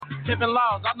Seven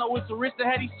laws. I know it's a risk to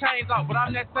have these chains off, but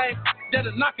I'm that same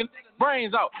that'll knocking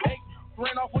brains out. Hey,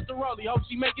 ran off with the rollie, hope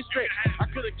she make it straight. I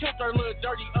could've killed her little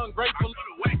dirty, ungrateful,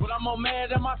 but I'm more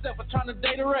mad at myself for trying to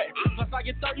date a rat. Plus I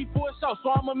get 30 for a show,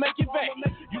 so I'ma make it back.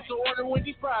 Used to order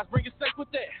Wendy's fries, bring it steak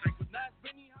with that.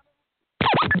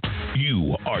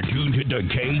 You are tuned to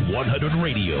K100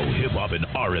 Radio, Hip Hop and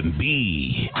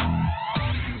R&B.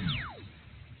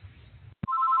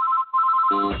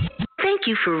 Thank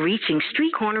you for reaching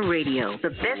Street Corner Radio, the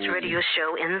best radio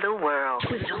show in the world.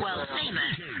 With the world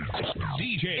famous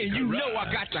DJ, and you know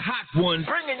I got the hot one,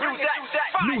 bringing you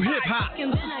that new hip hop,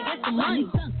 and then I get the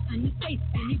money. I need space,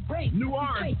 I need break. New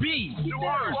R&B,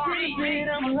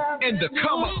 and the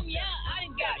come up.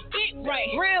 Right,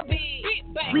 real big.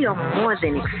 We are more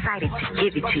than excited to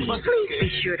give it to you. Please be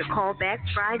sure to call back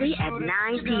Friday at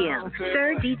 9 p.m.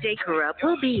 Sir DJ Corrupt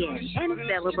will be in and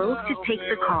available to take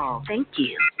the call. Thank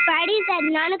you. Fridays at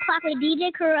 9 o'clock with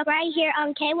DJ Corrupt right here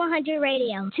on K100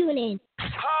 Radio. Tune in.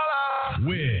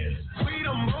 Wiz.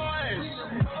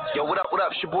 Yo, what up? What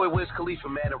up? It's your boy Wiz Khalifa,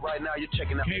 man. And right now you're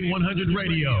checking out K100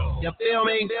 Radio. You feel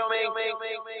me?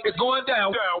 It's going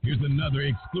down. Here's another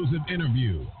exclusive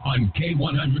interview on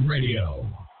K100 Radio.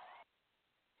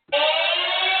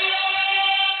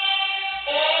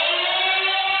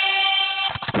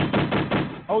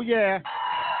 Oh, yeah.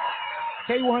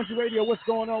 K100 Radio, what's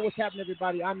going on? What's happening,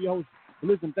 everybody? I'm your host.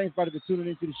 Listen, thanks, everybody, for tuning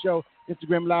into the show.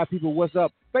 Instagram Live people, what's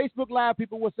up? Facebook Live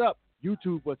people, what's up?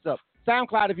 YouTube, what's up?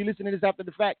 SoundCloud, if you listen to this after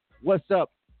the fact, what's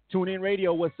up? TuneIn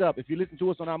Radio, what's up? If you listen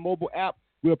to us on our mobile app,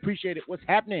 we appreciate it. What's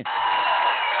happening?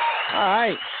 All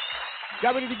right.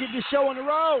 Got ready to get this show on the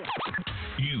road.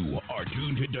 You are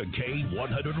tuned to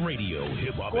K100 Radio,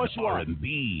 Hip Hop and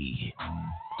R&B.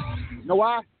 You know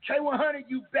why? K100,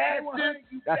 you bastard.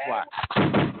 That's why.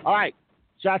 All right.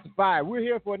 Shots fired. We're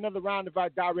here for another round of our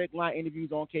direct line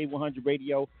interviews on K100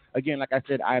 Radio. Again, like I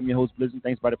said, I am your host, Blizzard.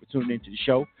 Thanks, everybody, for tuning into the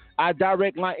show. Our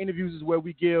direct line interviews is where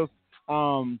we give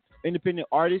independent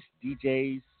artists,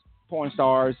 DJs, porn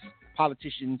stars,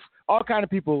 politicians, all kind of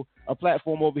people a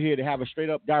platform over here to have a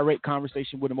straight-up direct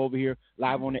conversation with them over here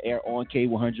live on the air on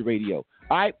K100 Radio.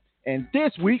 All right? And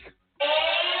this week,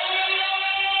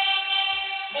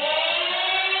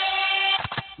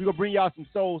 we're going to bring y'all some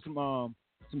soul, some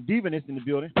divaness in the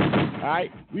building. All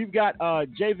right? We've got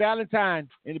Jaye Valentine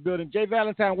in the building. Jaye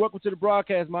Valentine, welcome to the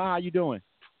broadcast, Ma. How you doing?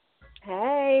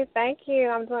 Hey, thank you.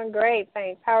 I'm doing great,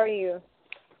 thanks. How are you?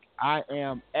 I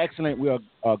am excellent. We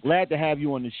are glad to have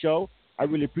you on the show. I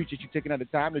really appreciate you taking out the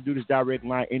time to do this direct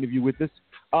line interview with us.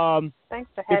 Thanks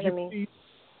for having me.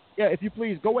 If you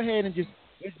please, go ahead and just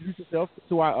introduce yourself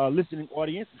to our listening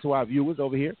audience, to our viewers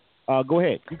over here. Go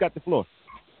ahead. You got the floor.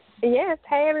 Yes.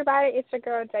 Hey, everybody. It's your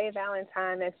girl, Jaye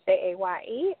Valentine. That's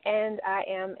Jaye, and I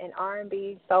am an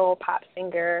R&B soul pop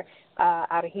singer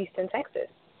out of Houston, Texas.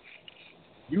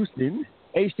 Houston?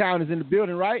 H-Town is in the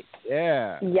building, right?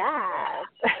 Yeah. Yes.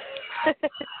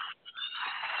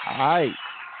 All right.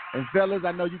 And, fellas,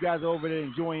 I know you guys are over there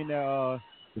enjoying the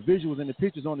visuals and the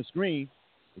pictures on the screen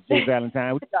with Jaye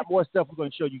Valentine. We got more stuff we're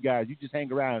going to show you guys. You just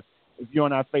hang around. If you're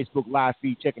on our Facebook live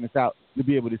feed checking us out, you'll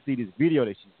be able to see this video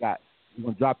that she's got. We're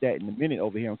going to drop that in a minute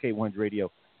over here on K100 Radio.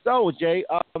 So, Jaye,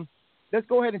 let's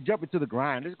go ahead and jump into the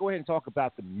grind. Let's go ahead and talk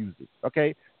about the music,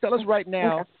 okay? Tell us right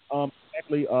now,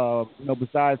 exactly,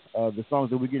 besides the songs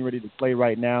that we're getting ready to play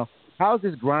right now, how's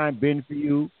this grind been for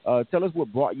you? Tell us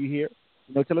what brought you here.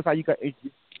 Tell us how you got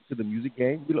introduced to the music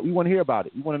game. We want to hear about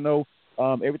it. We want to know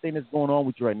everything that's going on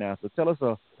with you right now. So tell us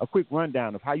a quick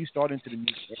rundown of how you started into the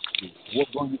music industry.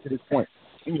 What brought you to this point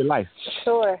in your life?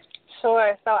 Sure. So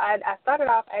I started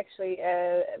off actually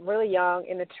really young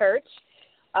in the church.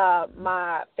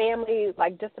 My family,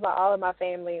 like just about all of my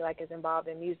family, like is involved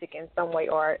in music in some way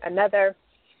or another.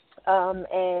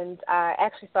 And I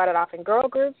actually started off in girl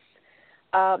groups.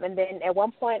 And then at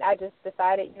one point I just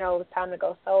decided, it was time to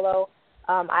go solo.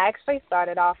 I actually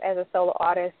started off as a solo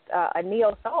artist, a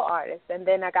neo-soul artist, and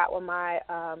then I got with my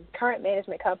current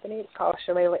management company. It's called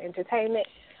Shalala Entertainment.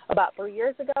 About 3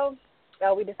 years ago,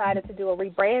 we decided to do a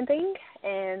rebranding,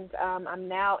 and I'm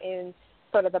now in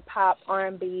sort of the pop,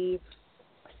 R&B,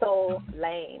 soul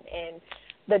lane. And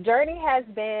the journey has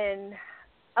been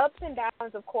ups and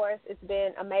downs, of course. It's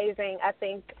been amazing. I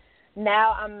think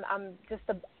now I'm just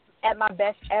at my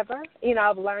best ever.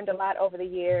 I've learned a lot over the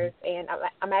years, and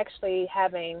I'm actually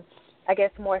having, I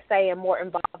guess, more say and more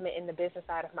involvement in the business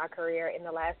side of my career in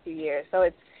the last few years. So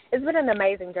it's been an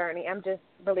amazing journey. I'm just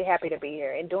really happy to be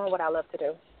here and doing what I love to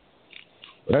do.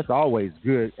 Well, that's always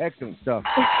good. Excellent stuff.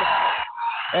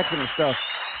 Excellent stuff.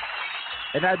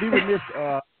 And I'd be remiss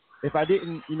if I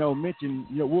didn't, mention,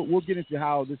 we'll get into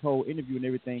how this whole interview and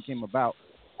everything came about.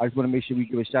 I just want to make sure we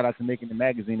give a shout out to Making the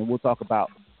Magazine, and we'll talk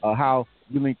about how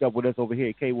you linked up with us over here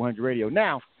at K100 Radio.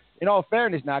 Now, in all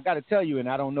fairness, I got to tell you, and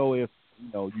I don't know if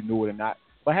you knew it or not,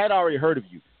 but I had already heard of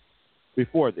you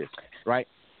before this, right?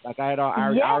 Like I had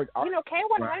already. Yes,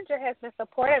 K100 has been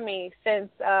supporting me since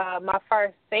my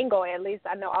first single. At least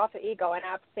I know Alter Ego, and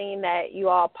I've seen that you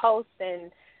all post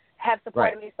and have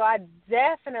supported me. So I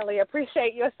definitely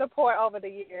appreciate your support over the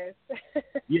years.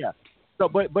 Yeah. So,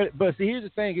 but see, here's the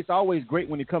thing. It's always great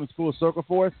when it comes full circle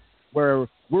for us, where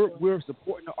we're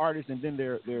supporting the artists, and then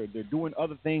they're doing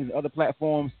other things, other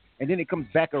platforms, and then it comes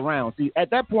back around. See,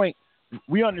 at that point,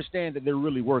 we understand that they're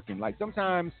really working. Like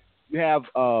sometimes you have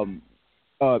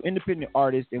independent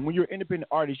artists, and when you're an independent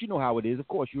artist, you know how it is. Of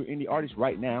course, you're an indie artist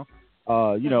right now,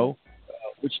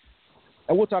 which,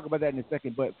 and we'll talk about that in a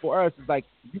second. But for us, it's like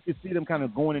you can see them kind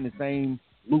of going in the same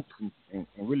loops and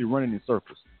really running in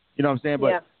circles. You know what I'm saying?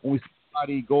 But when we see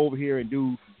somebody go over here and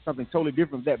do something totally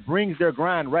different that brings their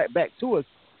grind right back to us,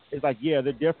 it's like, yeah,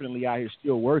 they're definitely out here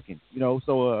still working.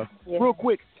 So real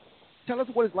quick, tell us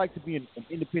what it's like to be an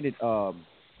independent.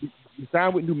 You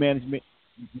signed with new management,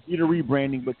 you did a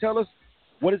rebranding, but tell us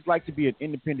what it's like to be an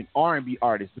independent R&B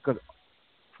artist, because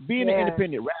being an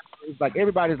independent rapper is like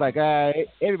everybody's like,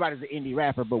 everybody's an indie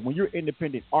rapper, but when you're an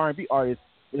independent R&B artist,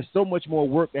 there's so much more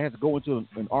work that has to go into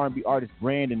an R&B artist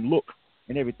brand and look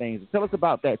and everything. So tell us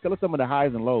about that. Tell us some of the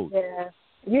highs and lows. Yeah,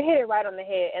 you hit it right on the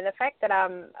head. And the fact that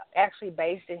I'm actually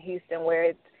based in Houston, where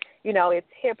it's it's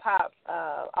hip hop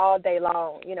all day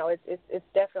long. It's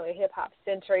definitely a hip hop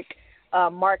centric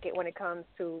market when it comes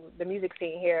to the music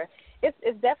scene here.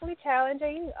 It's definitely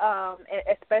challenging,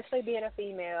 especially being a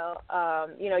female.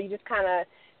 You just kind of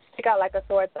stick out like a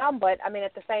sore thumb, but I mean,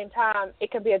 at the same time,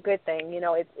 it can be a good thing.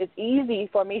 It's easy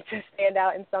for me to stand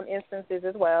out in some instances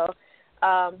as well.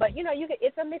 But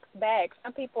it's a mixed bag.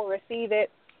 Some people receive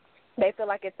it; they feel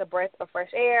like it's a breath of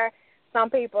fresh air. Some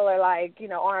people are like,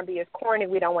 R&B is corny.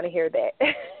 We don't want to hear that.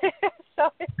 So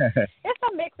it's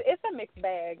a mix. It's a mixed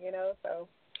bag, So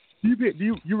you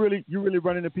really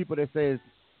run into people that says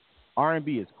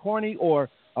R&B is corny, or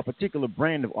a particular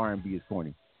brand of R&B is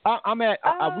corny?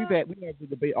 We've had this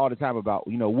debate all the time about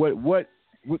what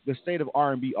the state of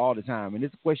R&B all the time, and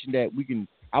it's a question that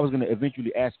I was going to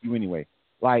eventually ask you anyway.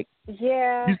 Like, you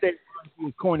say R&B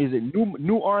is corny. Is it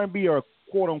new R&B or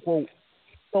quote unquote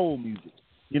soul music?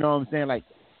 You know what I'm saying? Like,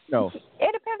 it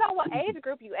depends on what age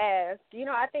group you ask.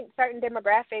 I think certain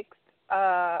demographics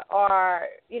are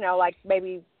like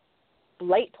maybe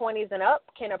late 20s and up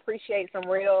can appreciate some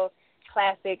real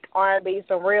classic R&B,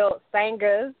 some real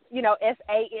singers, SANG,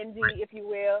 if you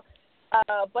will.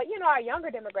 But our younger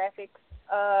demographics,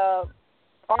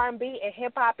 R&B and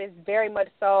hip hop is very much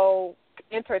so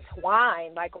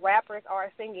intertwined. Like, rappers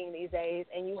are singing these days,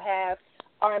 and you have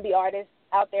R&B artists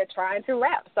out there trying to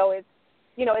rap. So it's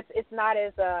not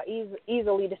as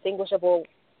easily distinguishable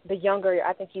the younger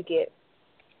I think you get.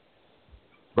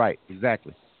 Right,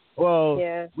 exactly. Well,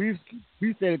 we've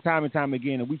said it time and time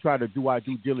again, and we try to do our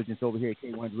due diligence over here at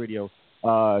K100 Radio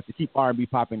to keep R&B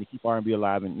popping, to keep R&B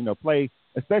alive, and play,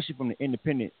 especially from the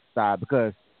independent side.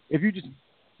 Because if you just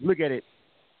look at it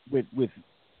with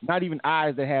not even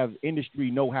eyes that have industry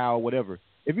know-how or whatever,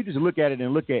 if you just look at it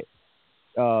and look at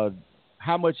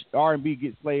how much R&B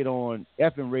gets played on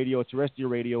FM radio, terrestrial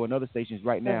radio, and other stations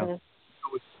right now,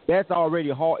 that's already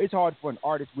hard. It's hard for an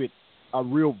artist with a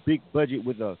real big budget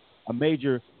with a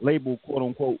major label, quote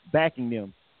unquote, backing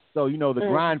them. So the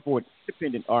grind for an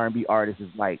independent R&B artist is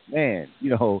like, man,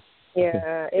 it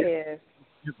is.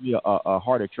 It's really a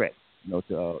harder track,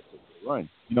 to run.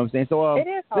 You know what I'm saying? So it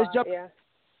is hard.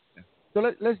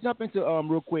 Let's jump into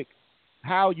real quick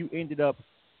how you ended up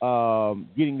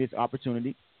getting this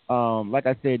opportunity. Like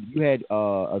I said, you had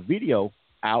a video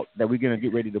out that we're gonna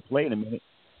get ready to play in a minute,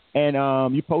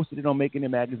 and you posted it on Making It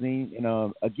Magazine.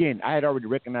 And again, I had already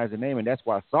recognized the name, and that's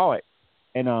why I saw it.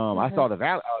 And I saw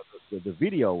the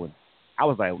video, and I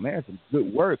was like, man, some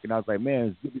good work. And I was like, man,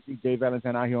 it's good to see Jaye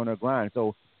Valentine out here on her grind.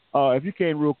 So if you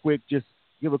can, real quick, just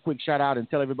give a quick shout out and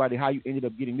tell everybody how you ended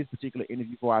up getting this particular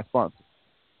interview for our sponsor.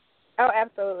 Oh,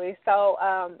 absolutely. So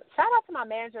shout out to my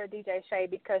manager, DJ Shay,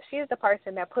 because she's the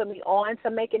person that put me on to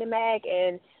Making It Mag,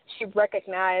 and she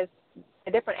recognized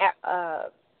the different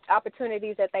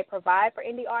opportunities that they provide for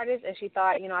indie artists, and she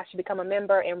thought, I should become a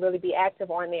member and really be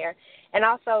active on there. And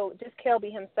also, just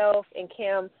Kelby himself and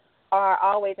Kim are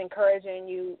always encouraging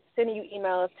you, sending you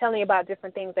emails, telling you about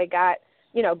different things they got,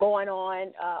 going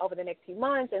on over the next few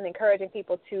months, and encouraging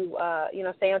people to,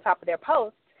 stay on top of their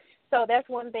posts. So that's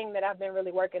one thing that I've been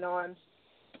really working on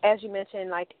as you mentioned,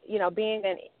 like, being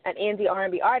an indie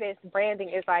R&B artist, branding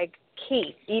is like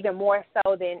key, even more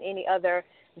so than any other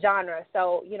genre.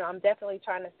 So, I'm definitely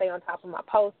trying to stay on top of my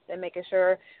posts and making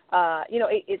sure,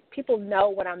 people know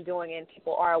what I'm doing and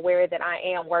people are aware that I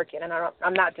am working and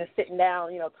I'm not just sitting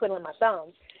down, twiddling my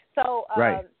thumbs. So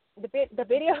right. The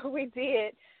video we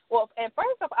did, well, and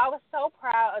first off, I was so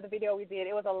proud of the video we did.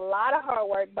 It was a lot of hard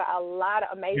work, but a lot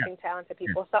of amazing, talented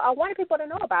people. So I wanted people to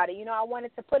know about it. I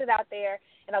wanted to put it out there.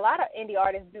 And a lot of indie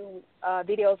artists do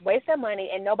videos, waste their money,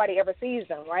 and nobody ever sees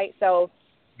them, right? So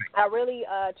I really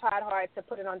tried hard to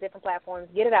put it on different platforms,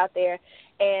 get it out there.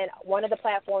 And one of the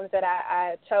platforms that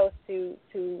I chose to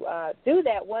do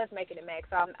that was Making It Mag.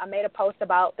 So I made a post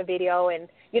about the video, and,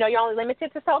 you're only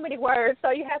limited to so many words,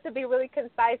 so you have to be really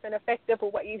concise and effective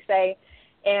with what you say.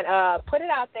 And put it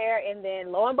out there, and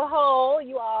then lo and behold,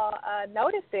 you all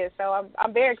noticed it. So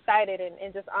I'm very excited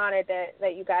and just honored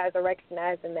that you guys are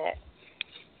recognizing that.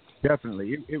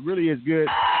 Definitely. It really is good.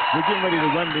 We're getting ready to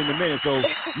run it in a minute. So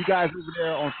you guys over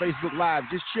there on Facebook Live,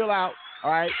 just chill out,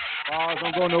 all right?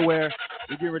 Don't go nowhere.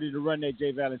 We're getting ready to run that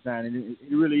Jaye Valentine, and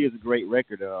it really is a great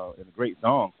record and a great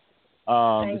song.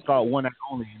 It's called One Night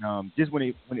Only. And just when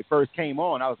it first came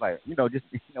on, I was like, just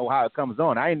how it comes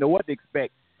on. I didn't know what to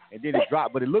expect. And then it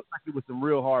dropped, but it looked like it was some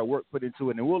real hard work put into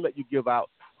it. And we'll let you give out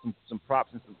some props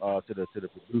and some to the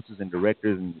producers and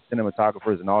directors and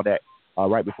cinematographers and all that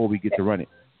right before we get to run it.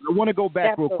 I want to go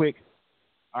back real quick.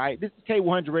 All right, this is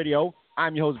K100 Radio.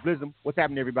 I'm your host, Blizzum. What's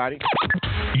happening, everybody?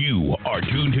 You are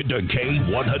tuned to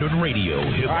K100 Radio,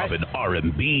 hip hop and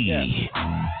R&B.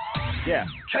 Yeah.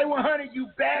 K100, you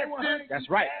bastard. That's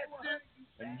right.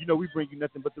 And we bring you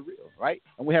nothing but the real, right?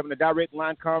 And we're having a direct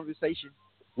line conversation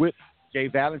with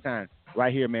Jaye Valentine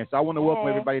right here, man. So I want to welcome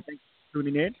everybody. Thanks for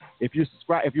tuning in. If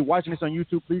you're watching this on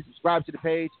YouTube, please subscribe to the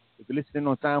page. If you're listening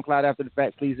on SoundCloud after the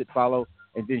fact, please hit follow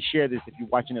and then share this if you're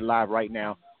watching it live right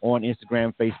now on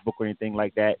Instagram, Facebook, or anything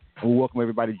like that. And we welcome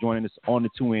everybody joining us on the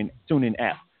TuneIn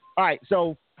app. All right,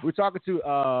 so we're talking to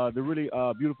the really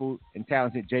beautiful and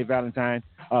talented Jaye Valentine,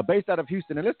 based out of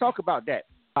Houston. And let's talk about that.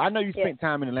 I know you spent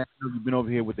time in Atlanta. You've been over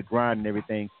here with the grind and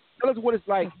everything. Tell us what it's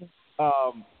like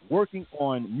working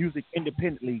on music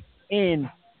independently in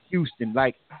Houston.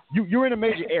 Like, you're in a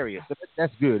major area, so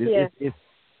that's good.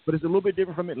 But it's a little bit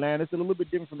different from Atlanta. It's a little bit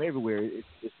different from everywhere. It's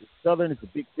southern. It's a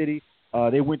big city.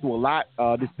 They went through a lot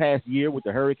this past year with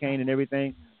the hurricane and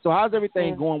everything. So how's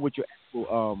everything going with your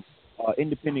actual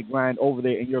independent grind over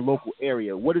there in your local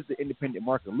area? What does the independent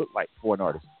market look like for an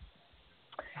artist?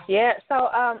 Yeah, so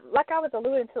like I was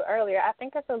alluding to earlier, I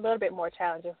think it's a little bit more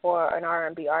challenging for an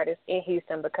R&B artist in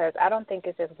Houston because I don't think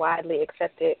it's as widely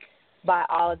accepted by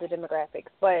all of the demographics.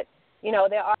 But,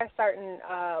 there are certain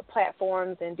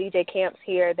platforms and DJ camps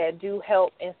here that do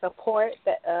help and support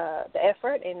the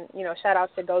effort. And, shout out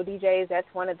to Go DJs. That's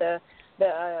one of the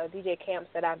DJ camps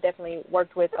that I've definitely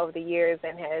worked with over the years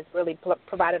and has really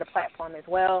provided a platform as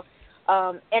well.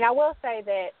 And I will say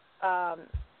that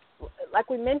like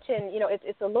we mentioned,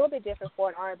 it's a little bit different for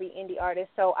an R&B indie artist.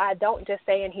 So I don't just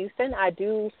stay in Houston. I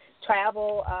do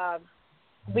travel.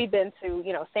 We've been to,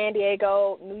 San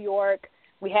Diego, New York.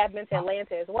 We have been to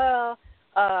Atlanta as well.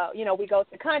 We go to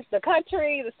the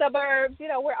country, the suburbs.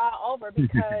 We're all over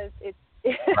because it's,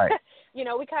 right.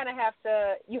 We kind of have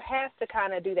to. You have to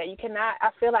kind of do that. You cannot. I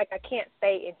feel like I can't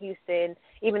stay in Houston,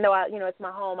 even though it's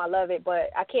my home. I love it, but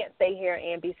I can't stay here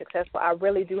and be successful. I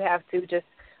really do have to just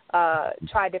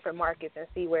try different markets and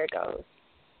see where it goes.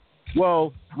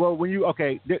 Well, when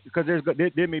because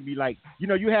there may be like,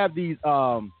 you have these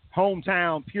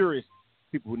hometown purists,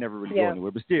 people who never really go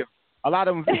anywhere, but still, a lot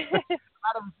of them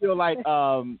feel like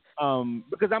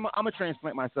because I'm a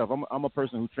transplant myself. I'm a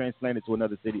person who transplanted to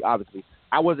another city. Obviously,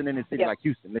 I wasn't in a city like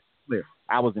Houston. Let's be clear.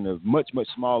 I was in a much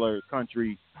smaller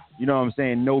country. You know what I'm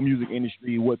saying? No music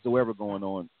industry whatsoever going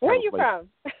on. Where are you from?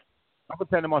 I'm from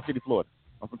Panama City, Florida.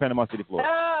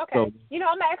 Oh, okay. So,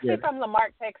 I'm actually from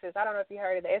Lamarck, Texas. I don't know if you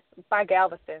heard of it. It's by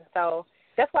Galveston. So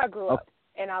that's where I grew up,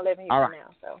 and I live in Houston now.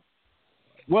 So.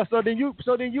 Well, so then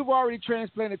you've already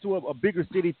transplanted to a bigger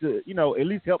city to at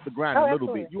least help the grind a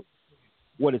little bit.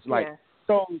 What it's like. Yeah.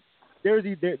 So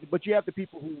but you have the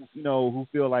people who who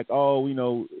feel like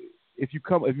if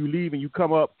you leave and you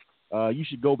come up, you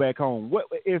should go back home. What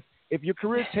if your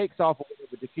career takes off or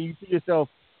whatever? Can you see yourself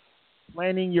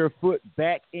planting your foot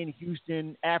back in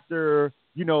Houston after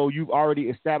you've already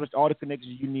established all the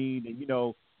connections you need, and you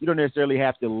don't necessarily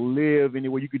have to live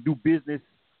anywhere. You could do business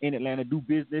in Atlanta,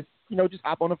 just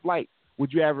hop on a flight.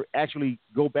 Would you ever actually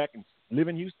go back and live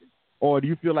in Houston, or do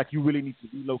you feel like you really need to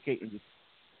relocate and just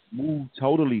move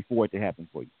totally for it to happen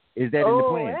for you? Is that in the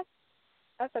plan?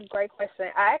 That's a great question.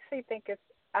 I actually think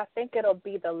I think it'll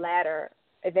be the latter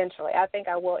eventually. I think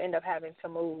I will end up having to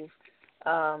move.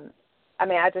 I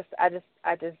mean, I just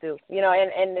do, you know,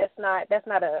 and that's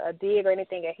not a dig or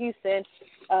anything at Houston.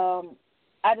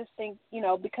 I just think, you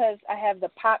know, because I have the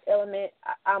pop element,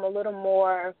 I'm a little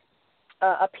more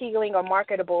appealing or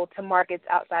marketable to markets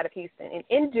outside of Houston. And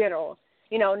in general,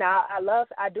 you know, now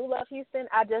I do love Houston.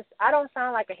 I don't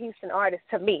sound like a Houston artist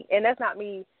to me, and that's not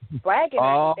me bragging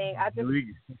or anything. I just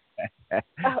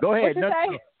go ahead. No,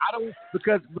 I don't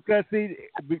because see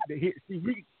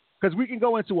because we can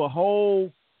go into a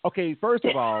whole. Okay, first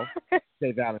of all,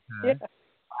 Jaye Valentine. Yeah.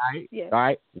 Right? Yeah. All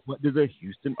right. What does a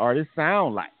Houston artist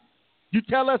sound like? You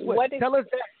tell us tell us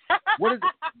that. What is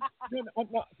it? No,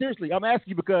 seriously, I'm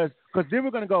asking you because then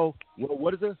we're gonna go. Well,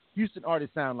 what does a Houston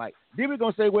artist sound like? Then we're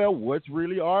gonna say, well, what's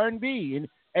really R&B?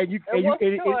 And it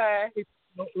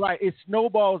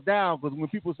snowballs down because when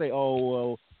people say,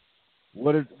 oh, well,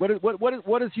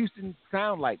 what does Houston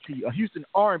sound like to you? A Houston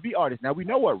R&B artist. Now we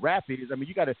know what rap is. I mean,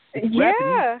 you gotta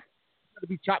to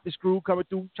be chopped and screwed coming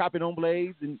through, chopping on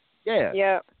blades, and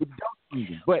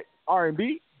but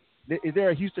R&B, is there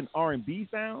a Houston R&B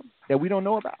sound that we don't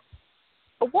know about?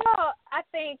 Well, I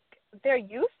think there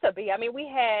used to be. I mean, we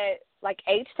had like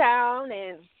H-Town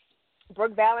and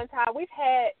Brooke Valentine. We've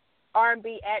had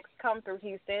R&B acts come through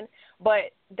Houston,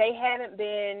 but they haven't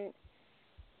been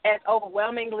as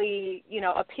overwhelmingly, you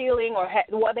know, appealing or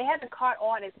they haven't caught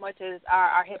on as much as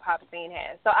our hip hop scene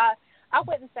has. So I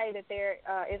wouldn't say that there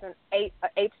is an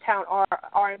H-Town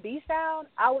R&B sound.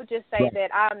 I would just say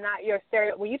that I'm not your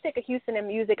when you think of Houston and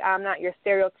music, I'm not your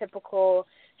stereotypical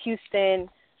Houston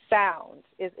sound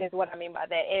is what I mean by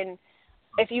that. And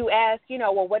if you ask, you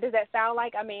know, well, what does that sound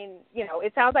like? I mean, you know,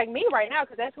 it sounds like me right now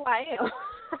because that's who I am.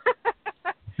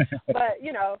 But,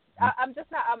 you know, I'm just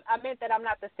not, I meant that I'm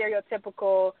not the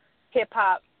stereotypical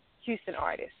hip-hop Houston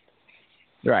artist.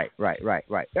 Right. I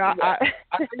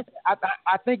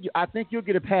think you'll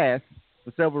get a pass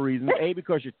for several reasons. A,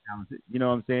 because you're talented. You know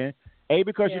what I'm saying? A,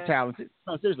 because you're talented.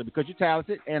 No, seriously, because you're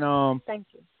talented, and thank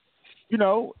you. You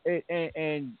know,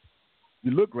 and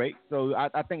you look great, so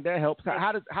I think that helps.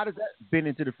 How does that fit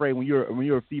into the fray when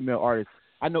you're a female artist?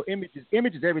 I know image is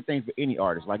everything for any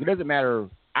artist. Like, it doesn't matter.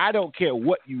 I don't care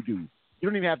what you do. You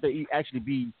don't even have to actually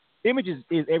be. Image is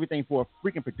everything for a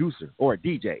freaking producer or a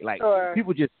DJ. Like,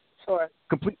 people just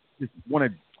completely just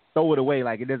want to throw it away.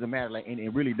 Like, it doesn't matter. Like, and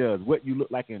it really does. What you look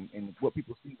like and what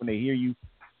people see when they hear you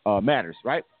matters,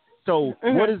 right? So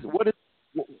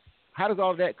how does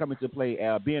all that come into play?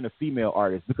 Being a female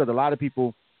artist, because a lot of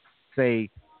people say,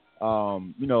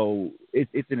 you know,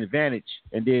 it's an advantage,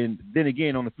 and then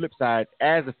again, on the flip side,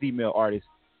 as a female artist,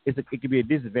 it can be a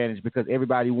disadvantage because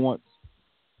everybody wants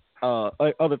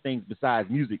other things besides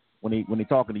music when they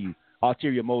talking to you,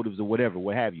 ulterior motives or whatever,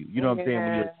 what have you. You know what I'm saying?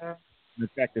 When you're an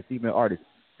attractive female artist,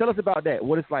 tell us about that.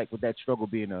 What it's like with that struggle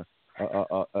being a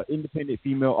independent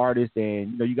female artist,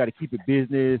 and you know you got to keep it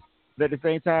business, but at the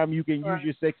same time you can use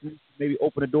your sexiness to maybe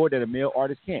open a door that a male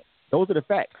artist can't. Those are the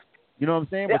facts. You know what I'm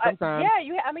saying? But sometimes,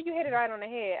 you hit it right on the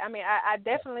head. I mean, I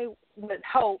definitely would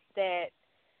hope that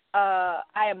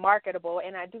I am marketable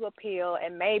and I do appeal,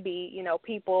 and maybe, you know,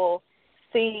 people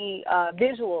see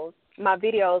visuals, my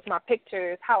videos, my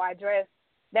pictures, how I dress,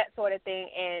 that sort of thing,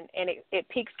 and it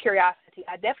piques curiosity.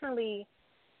 I definitely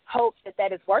hope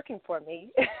that is working for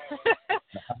me.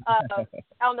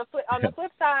 On the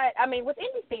flip side, I mean, with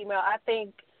any female, I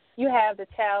think you have the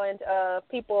talent of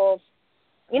people,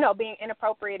 you know, being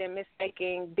inappropriate and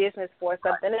mistaking business for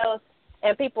something else.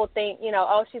 And people think, you know,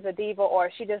 oh, she's a diva or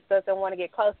she just doesn't want to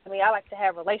get close to me. I like to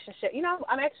have a relationship. You know,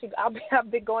 I've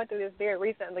been going through this very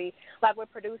recently, like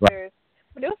with producers. Right.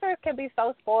 Producers can be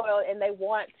so spoiled and they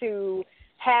want to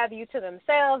have you to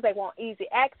themselves. They want easy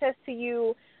access to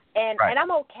you. And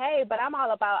I'm okay, but I'm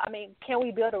all about, I mean, can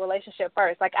we build a relationship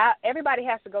first? Like, everybody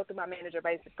has to go through my manager,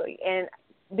 basically. And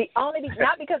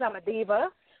not because I'm a diva,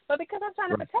 but because I'm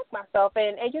trying to protect myself.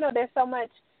 And you know, there's so much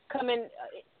coming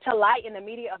to light in the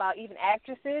media about even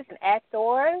actresses and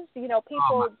actors. You know,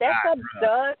 people, that stuff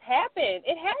does happen.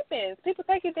 It happens. People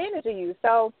take advantage of you.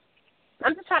 So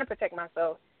I'm just trying to protect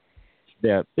myself.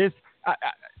 Yeah. Let's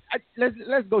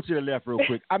go to the left real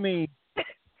quick. I mean,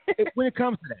 when it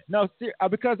comes to that, no,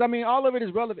 because I mean, all of it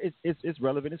is relevant. It's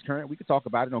relevant. It's current. We can talk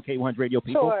about it on K100 Radio,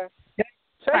 people. Sure.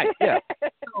 Right. Yeah.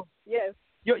 So, yes.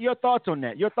 Your thoughts on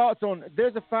that? Your thoughts on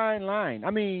there's a fine line. I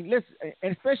mean, listen,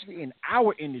 and especially in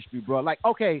our industry, bro. Like,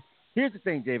 okay, here's the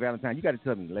thing, Jaye Valentine. You got to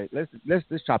tell me.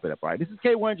 Let's chop it up, all right? This is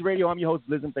K100 Radio. I'm your host,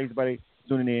 Liz. Thanks, everybody,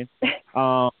 tuning in.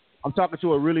 I'm talking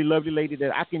to a really lovely lady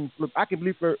that I can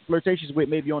be flirtatious with,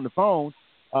 maybe on the phone.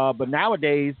 But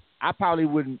nowadays, I probably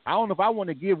wouldn't. I don't know if I want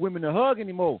to give women a hug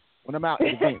anymore when I'm out at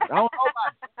events. I don't know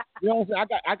about it. You know what I'm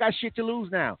saying? I got shit to lose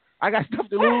now. I got stuff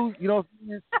to lose. You know what I'm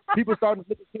saying? People starting to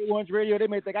look at K1's radio. They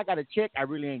may think I got a check. I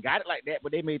really ain't got it like that,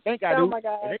 but they may think I do. Oh, my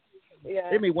God.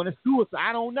 They may want to sue us.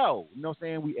 I don't know. You know what I'm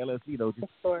saying? We LLC, though,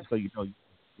 just so you know you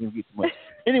don't get too much.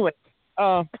 Anyway,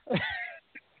 but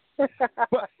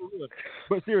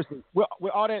seriously,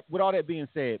 with all that being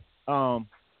said,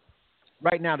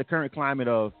 right now the current climate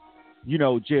of,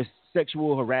 just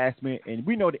sexual harassment, and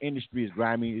we know the industry is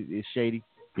grimy, it's shady,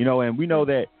 and we know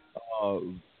that,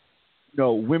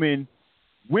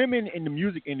 women in the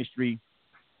music industry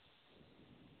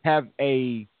have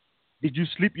a "did you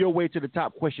sleep your way to the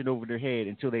top" question over their head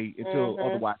until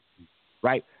otherwise,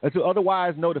 right? Until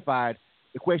otherwise notified.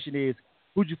 The question is,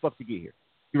 who'd you fuck to get here?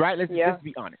 Right? Let's be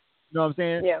honest. You know what I'm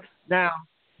saying? Yeah. Now,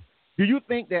 do you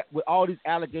think that with all these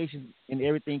allegations and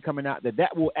everything coming out,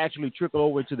 that will actually trickle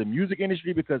over to the music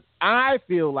industry? Because I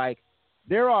feel like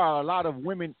there are a lot of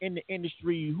women in the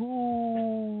industry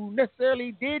who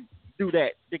necessarily did do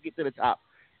that to get to the top.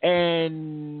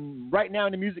 And right now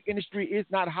in the music industry,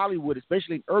 it's not Hollywood,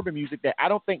 especially in urban music, that I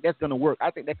don't think that's going to work. I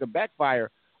think that could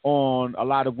backfire on a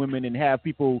lot of women and have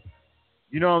people,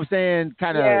 you know what I'm saying,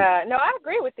 kind of. Yeah, no, I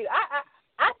agree with you.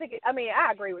 I think,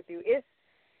 I agree with you.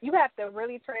 You have to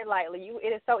really tread lightly.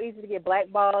 It is so easy to get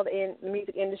blackballed in the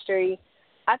music industry.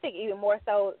 I think even more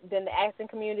so than the acting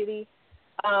community.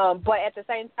 But at the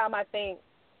same time, I think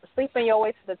sleeping your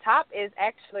way to the top is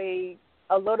actually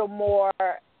a little more,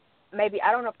 maybe,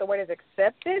 I don't know if the word is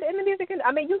accepted in the music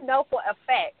industry. For a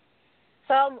fact,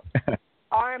 some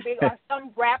R&B or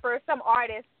some rappers, some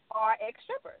artists are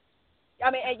ex-strippers.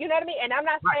 And you know what I mean? And I'm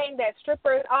not saying that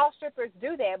all strippers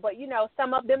do that, but,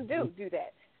 some of them do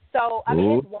that. So,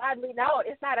 it's widely known.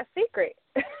 It's not a secret.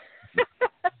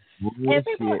 And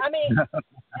people, I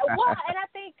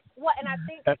think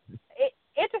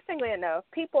interestingly enough,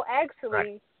 people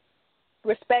actually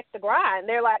respect the grind.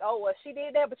 They're like, oh, well, she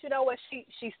did that, but you know what?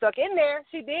 She stuck in there.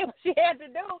 She did what she had to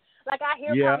do. Like, I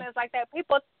hear comments like that.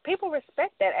 People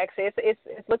respect that, actually.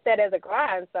 It's looked at as a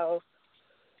grind, so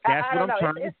that's I don't know.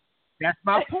 That's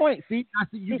my point. See,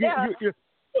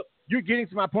 you're getting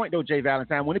to my point, though, Jaye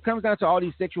Valentine. When it comes down to all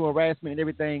these sexual harassment and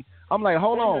everything, I'm like,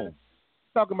 hold on. You're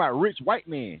talking about rich white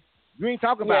men. You ain't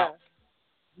talking about,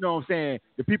 you know what I'm saying,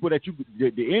 the people that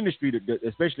the industry,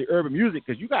 especially urban music,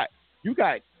 because you got,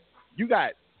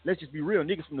 let's just be real,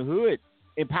 niggas from the hood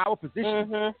in power positions.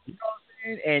 You know what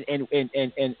I'm saying?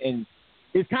 And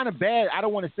it's kind of bad. I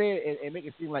don't want to say it and make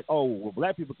it seem like, oh, well,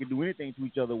 black people can do anything to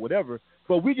each other, whatever.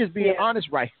 But we just being honest,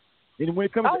 right? And when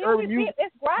it comes to urban music,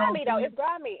 it's grimy though. It's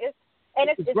grimy. It's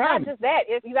not just that.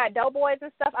 You got doughboys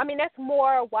and stuff. That's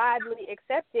more widely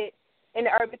accepted in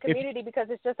the urban community because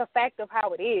it's just a fact of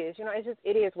how it is.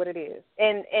 It is what it is.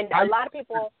 And a lot of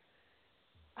people,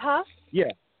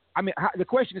 Yeah. The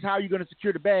question is, how are you going to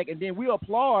secure the bag? And then we'll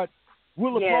applaud, and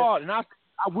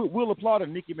we'll applaud a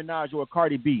Nicki Minaj or a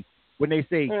Cardi B when they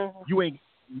say you ain't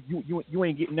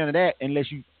getting none of that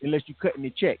unless you cutting the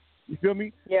check. You feel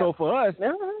me? Yeah. So for us,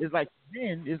 it's like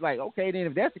okay, then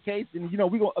if that's the case, then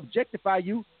we're gonna objectify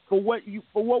you for what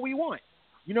we want.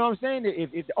 You know what I'm saying?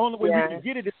 If the only way we can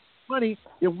get it is money,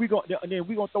 then we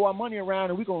gonna throw our money around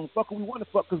and we gonna fuck who we want to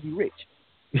fuck because we rich.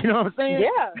 You know what I'm saying?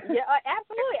 Yeah,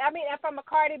 absolutely. And from a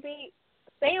Cardi B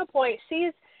standpoint,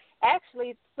 she's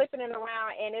actually flipping it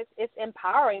around, and it's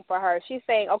empowering for her. She's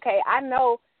saying, okay, I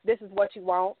know this is what you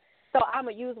want, so I'm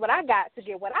going to use what I got to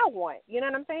get what I want. You know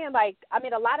what I'm saying? Like,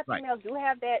 a lot of females do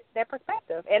have that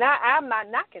perspective, and I'm not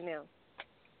knocking them.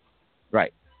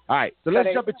 Right. All right, so let's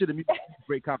jump into the music.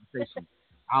 Great conversation.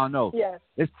 I don't know. Yes.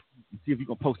 Let's see if you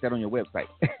can post that on your website.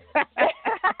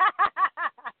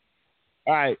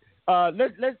 All right.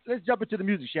 Let's jump into the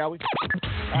music, shall we?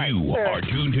 You are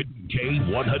tuned to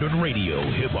K100 Radio,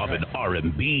 Hip Hop and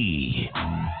R&B. All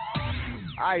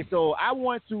right, so I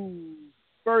want to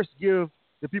first give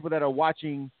the people that are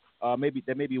watching,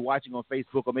 maybe watching on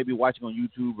Facebook or maybe watching on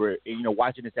YouTube or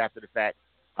watching this after the fact.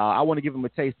 I want to give them a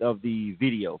taste of the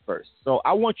video first. So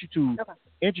I want you to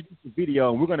introduce the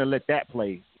video, and we're going to let that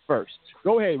play first.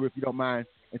 Go ahead, if you don't mind,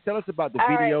 and tell us about the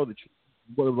video,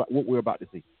 what we're about to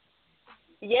see.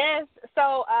 Yes.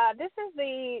 So this is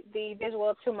the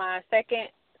visual to my second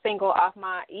single off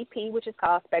my EP, which is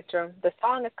called Spectrum. The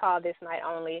song is called This Night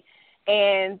Only.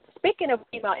 And speaking of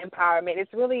female empowerment,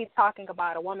 it's really talking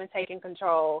about a woman taking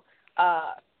control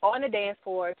on the dance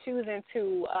floor, choosing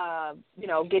to,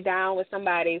 get down with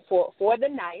somebody for the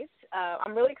night.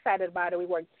 I'm really excited about it. We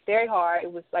worked very hard.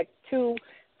 It was like 2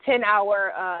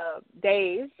 10-hour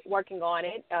days working on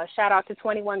it. Shout out to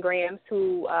 21 Grams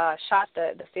who shot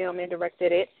the film and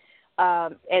directed it.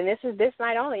 And this is This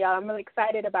Night Only, y'all. I'm really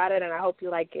excited about it, and I hope you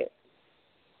like it.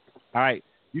 All right.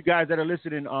 you guys that are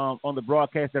listening on the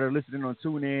broadcast, that are listening on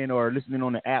TuneIn or listening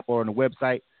on the app or on the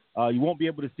website, you won't be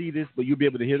able to see this, but you'll be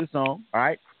able to hear the song. All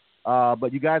right.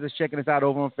 But you guys are checking us out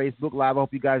over on Facebook Live. I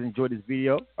hope you guys enjoyed this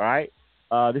video. All right.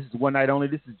 This is One Night Only.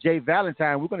 This is Jaye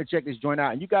Valentine. We're going to check this joint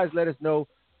out, and you guys let us know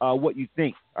what you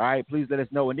think. All right. Please let us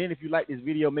know. And then if you like this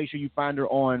video, make sure you find her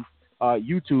on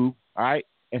YouTube. All right.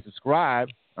 And subscribe.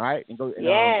 All right. And go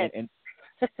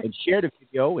and share the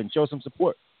video and show some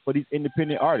support for these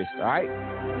independent artists. All right.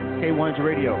 K100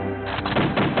 Radio.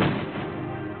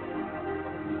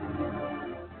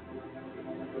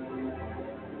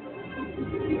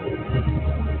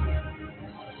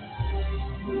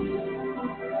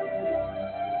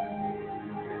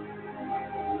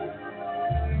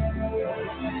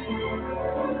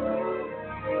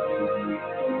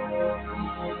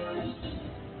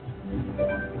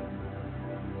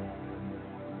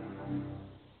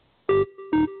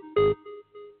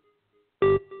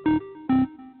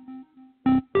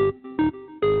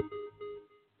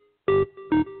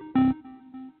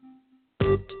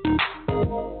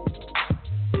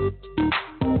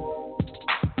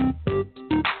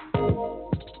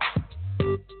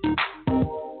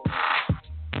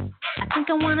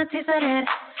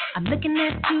 I'm looking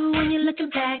at you when you're looking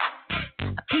back.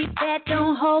 I peep that,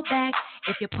 don't hold back.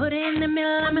 If you put it in the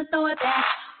middle, I'ma throw it back.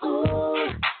 Ooh,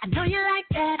 I know you like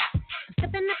that. I'm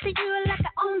stepping up to you like I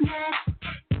own that.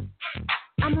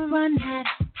 I'ma run that.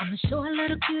 I'ma show a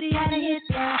little cutie how to hit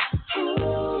that.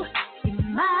 Ooh, you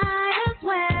might as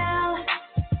well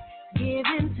give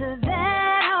into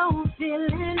that old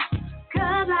feeling,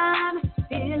 'cause I'm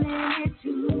feeling it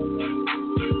too.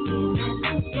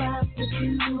 Just for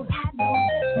you, I know.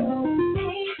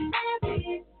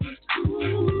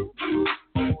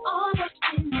 All up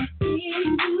in the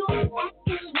thing, you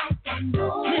acting like I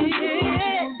know.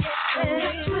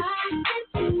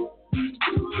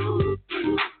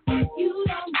 You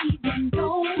don't even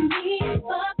know me,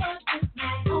 but it's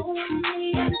my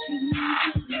only and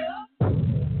you.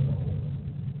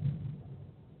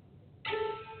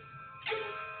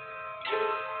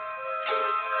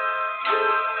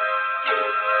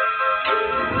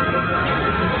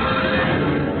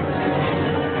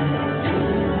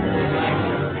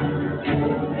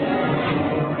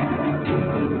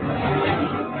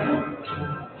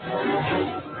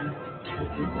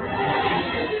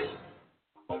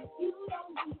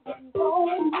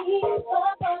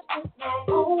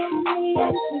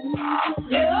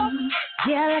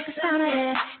 Yeah, I like the sound of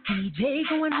that. DJ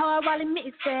going hard while he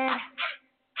mix that.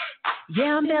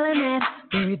 Yeah, I'm feeling that.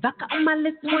 Berry vodka on my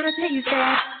lips when I taste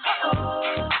that.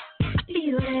 Oh, I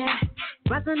feel that.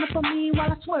 Rising up on me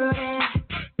while I swirl that.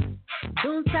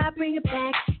 Don't stop, bring it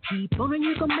back. Keep on,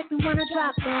 you gon' make me wanna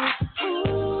drop that.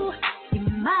 Ooh, you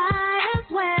might as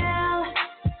well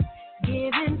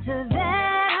give into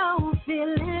that old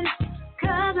feeling,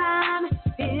 'cause I'm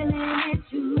feeling it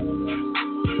too.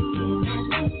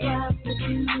 Just for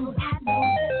you, I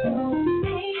know.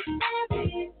 Make that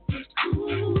is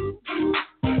cool.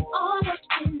 All up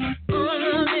in the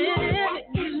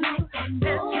acting like I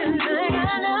know.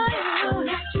 I'm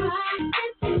not trying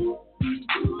to.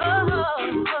 Oh,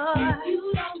 you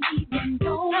don't even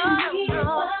know me,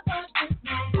 but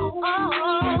it's my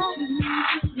own.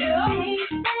 Make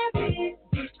that is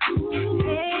cool.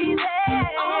 Hey there.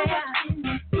 All up in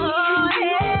the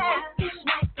acting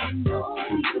like I know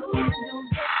you.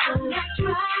 I'm not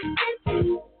trying to.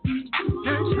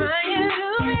 I'm trying to.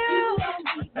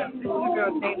 This is your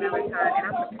girl, Jaye Valentine, and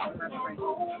I'm looking for my friend.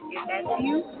 If that's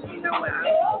you, you know what I'm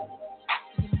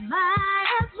Might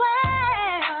as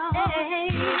well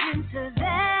give into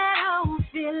that old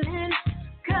feeling,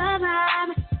 'cause I'm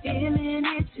feeling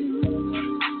it too.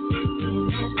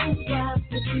 Just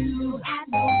for you, I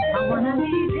know. I wanna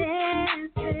be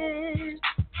dancing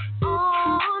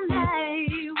all night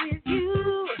with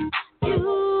you.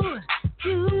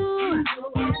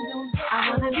 I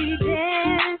wanna be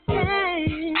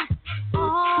dancing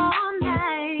all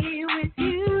night with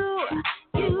you.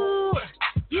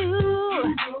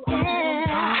 Yeah.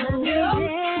 I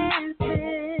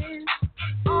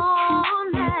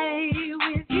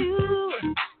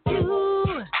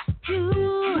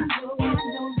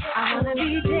wanna be dancing all night with you. I wanna be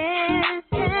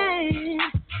dancing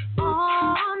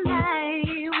all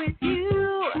night with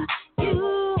you.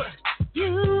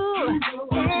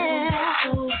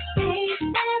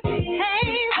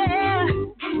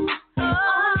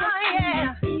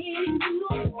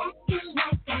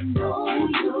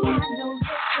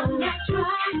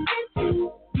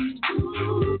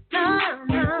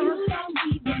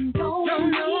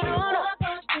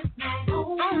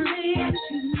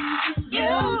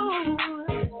 Yeah.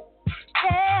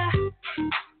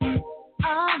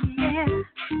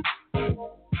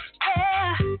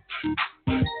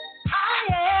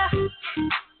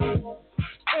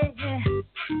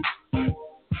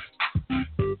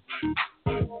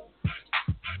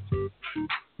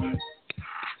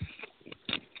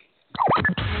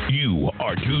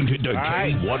 are tuned to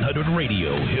K100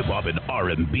 Radio, Hip Hop and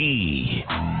R&B.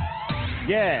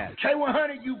 Yeah.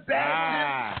 K100, you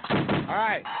bastard. All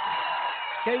right.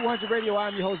 K100 Radio,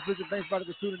 I'm your host, Bishop. Thanks for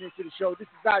tuning into the show. This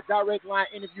is our direct line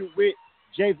interview with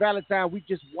Jaye Valentine. We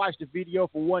just watched the video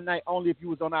for one night only if you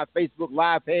was on our Facebook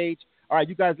Live page. All right,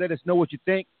 you guys let us know what you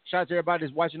think. Shout out to everybody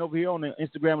that's watching over here on the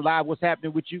Instagram Live. What's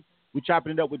happening with you? We're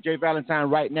chopping it up with Jaye Valentine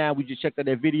right now. We just checked out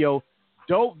that video.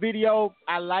 Dope video.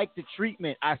 I like the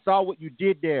treatment. I saw what you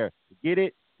did there. Get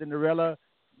it, Cinderella?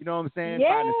 You know what I'm saying?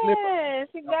 Yes,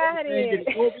 you got it.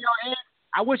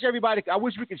 I wish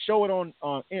we could show it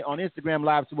on Instagram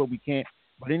Live to what we can't.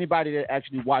 But anybody that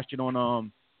actually watched it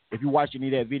on, if you watched any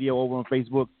of that video over on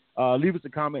Facebook, leave us a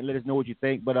comment and let us know what you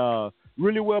think. But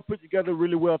really well put together,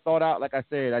 really well thought out. Like I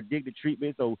said, I dig the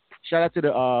treatment. So shout out to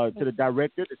the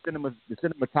director, the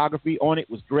cinematography on it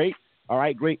was great. All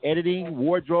right, great editing,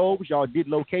 wardrobes. Y'all did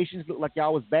locations. Looked like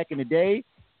y'all was back in the day.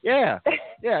 Yeah.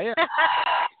 Yes.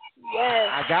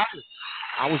 I got it.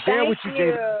 I was there with you,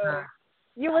 David.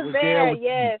 You was there,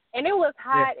 yes. And it was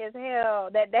hot as hell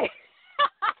that day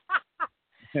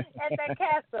at that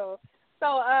castle.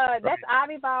 So that's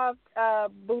Ivy Bob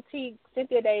Boutique,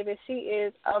 Cynthia Davis. She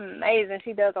is amazing.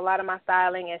 She does a lot of my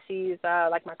styling, and she's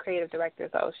like my creative director.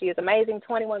 So she is amazing.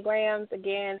 21 Grams,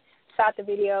 again, shot the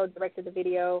video, directed the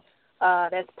video.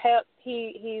 That's Pep.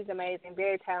 He's amazing,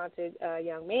 very talented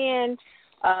young man.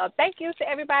 Thank you to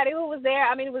everybody who was there.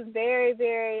 I mean, it was very,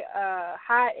 very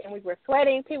hot, and we were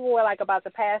sweating. People were, like, about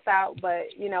to pass out, but,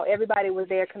 you know, everybody was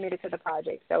there committed to the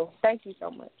project. So thank you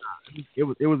so much. It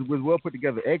was well put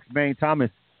together. X-Bane Thomas,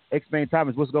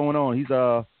 what's going on?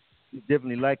 He's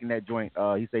definitely liking that joint.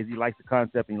 He says he likes the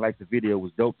concept and he likes the video. It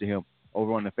was dope to him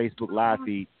over on the Facebook Live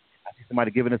feed. I see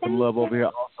somebody giving us some love over here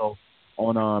also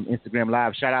on Instagram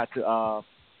Live. Shout out to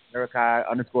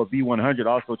Erikai_V100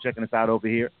 also checking us out over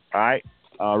here. All right.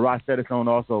 Ross Edison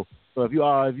also. So if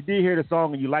you did hear the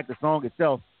song and you like the song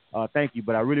itself, thank you.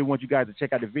 But I really want you guys to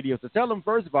check out the video. So tell them,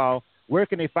 first of all, where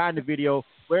can they find the video?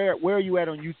 Where are you at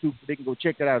on YouTube so they can go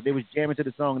check that out? If they was jamming to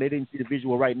the song and they didn't see the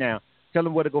visual right now, tell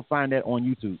them where to go find that on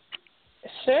YouTube.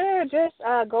 Sure. Just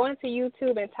go into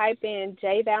YouTube and type in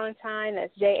Jaye Valentine.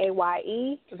 That's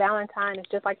Jaye. Valentine is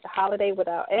just like the holiday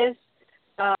without S.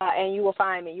 And you will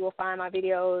find me. You will find my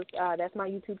videos. That's my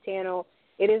YouTube channel.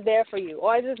 It is there for you.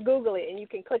 Or just Google it, and you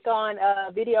can click on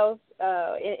videos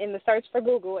in the search for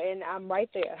Google, and I'm right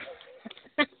there.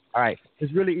 All right.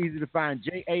 It's really easy to find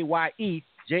Jaye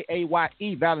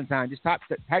Valentine. Just type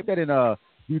that in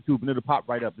YouTube, and it'll pop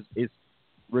right up. It's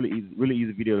really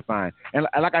easy video to find. And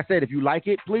like I said, if you like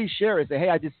it, please share it. Say, hey,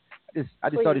 I just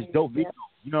saw this dope video.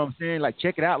 You know what I'm saying? Like,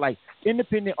 check it out. Like,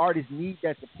 independent artists need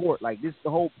that support. Like, this is the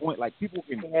whole point. Like, people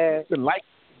can like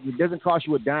it. It doesn't cost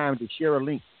you a dime to share a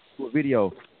link to a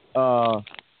video.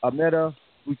 Ameta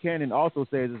Buchanan also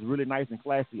says it's really nice and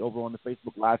classy over on the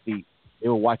Facebook Live feed. They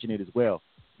were watching it as well.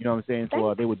 You know what I'm saying?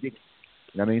 So they were digging.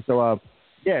 You know what I mean? So,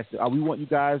 yes, we want you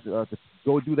guys to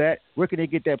go do that. Where can they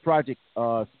get that project,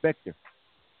 Spectrum?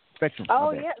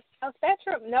 Oh, yes.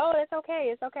 Spectrum. No, it's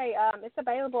okay. It's okay. It's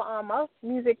available on most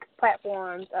music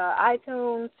platforms,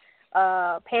 iTunes,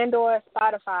 Pandora,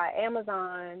 Spotify,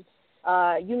 Amazon,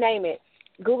 you name it.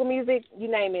 Google Music, you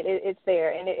name it, it's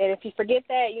there. And if you forget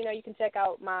that, you know, you can check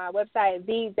out my website,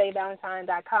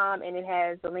 thejayvalentine.com, and it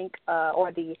has the link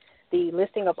or the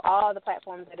listing of all the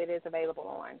platforms that it is available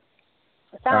on.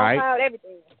 SoundCloud,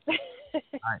 everything. All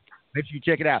right. Make sure you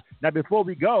check it out. Now, before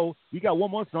we go, we got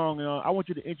one more song. I want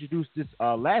you to introduce this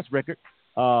last record,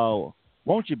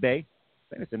 Won't You, Bae? I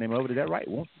think that's the name of it. Is that right?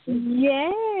 Won't You?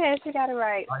 Yes, you got it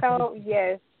right. So,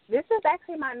 yes, this is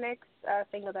actually my next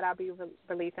single that I'll be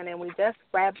releasing, and we just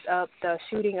wrapped up the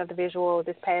shooting of the visual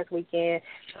this past weekend.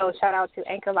 So shout out to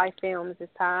Anchor Life Films this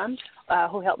time,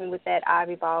 who helped me with that.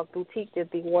 Ivy Ball Boutique did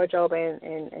the wardrobe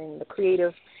and the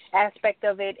creative aspect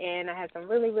of it, and I had some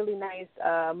really, really nice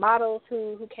models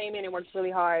who came in and worked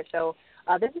really hard. So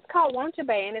this is called Won't You,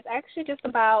 Bae, and it's actually just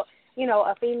about, you know,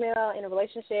 a female in a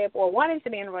relationship or wanting to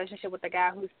be in a relationship with a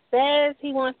guy who says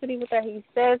he wants to be with her, he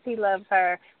says he loves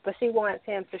her, but she wants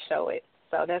him to show it.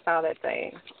 So that's all that's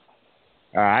saying.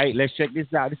 All right, let's check this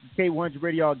out. This is K100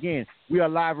 Radio again. We are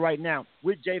live right now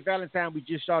with Jaye Valentine. We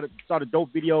just saw the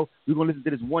dope video. We're going to listen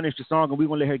to this one extra song, and we're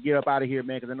going to let her get up out of here,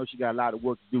 man, because I know she got a lot of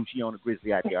work to do. She on the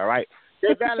grizzly out here, all right?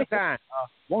 Jaye Valentine,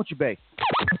 Won't You, Bae?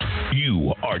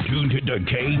 You are tuned to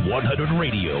K100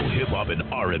 Radio, Hip Hop and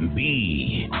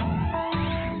R&B.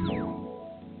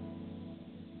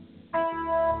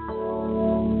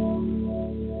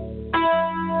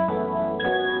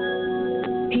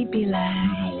 He be like,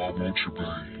 you know I want you, babe.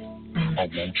 I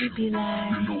want you. He be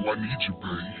like, you know I need you,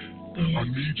 babe. Yeah. I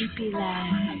need you. He be like,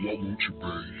 you know I want you,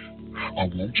 babe. I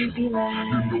want you. You know I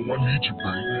need you, baby.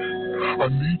 I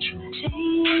need you.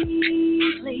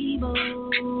 Change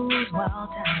labels while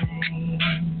time.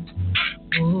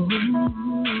 Oh,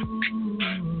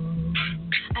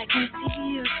 I can see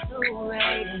you're so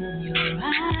right in your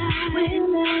eyes. When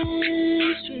that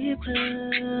strip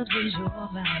club is your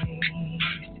vice.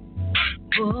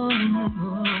 Oh,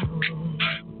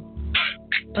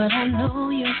 but I know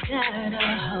you've got a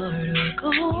heart of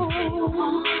gold.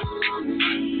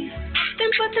 Then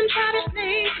put them childish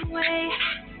things away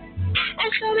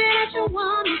and show me that you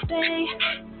want me, babe.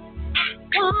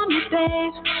 Want me,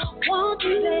 babe. Want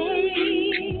you,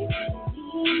 babe.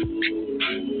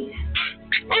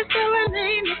 And still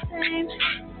remain the same.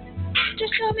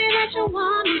 Just show me that you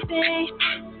want me, babe.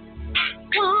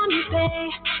 Want me,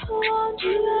 babe. Want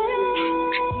you, babe.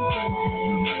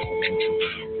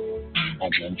 I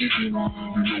want you. You know I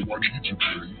need you,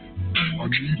 babe. I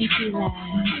need you. You know I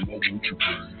want you, babe.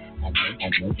 I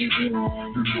want you. You know I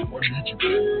need you,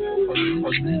 babe. I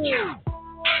need you.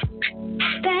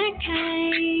 That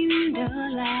kind of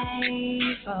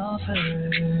life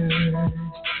offers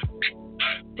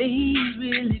things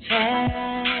really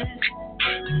fast,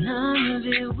 but none of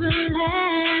it will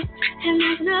last. And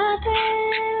there's nothing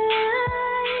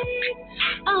like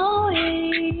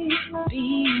always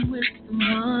being with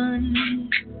someone,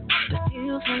 but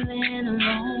still feeling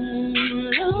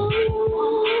alone.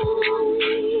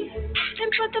 Then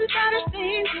put them childish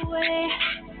things away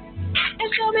and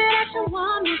show me that you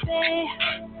want me, babe.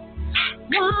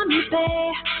 Want me,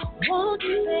 babe. Want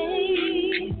you,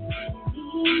 babe.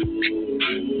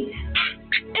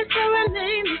 And still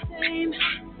remain the same.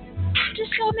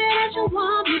 Just show me that you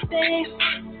want me, babe.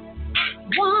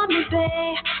 Want me,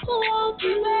 babe. Want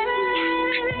you, babe.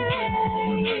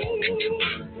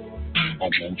 I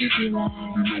want you. You know I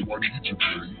need you, babe.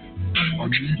 I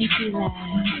need you. You know I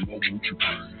want you, babe.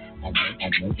 I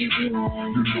want you. You know I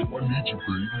need you, baby.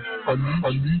 I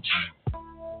need you.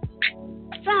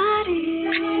 Body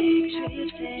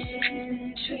trips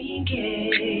and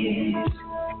trinkets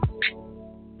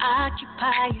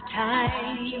occupy your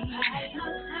time.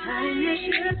 Time that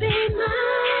should be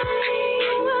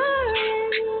mine.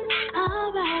 Worrying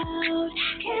about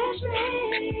cash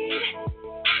made.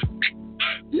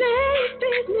 Make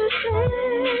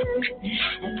businesses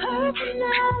and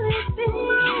personal things.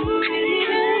 I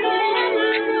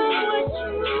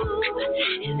know what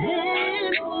you and then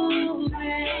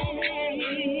who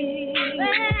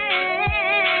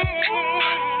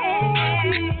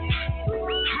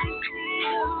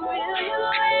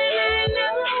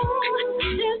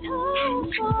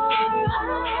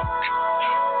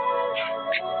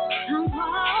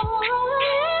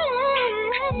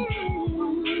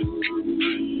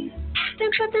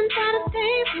put them kind of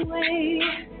things away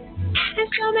and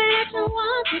show me that you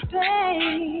want me,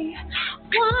 babe.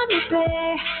 Want me,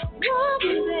 babe. Want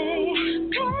me,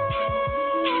 babe.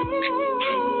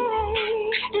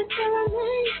 And still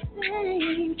remain the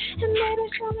same. And maybe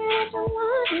show me that you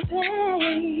want me,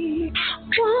 babe.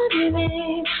 Want me,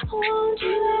 babe. Want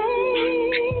you,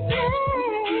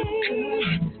 babe.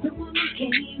 The one who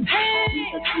came,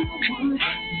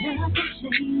 never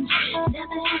change.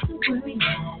 Never have to worry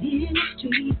about in the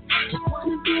street. Just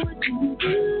wanna do what you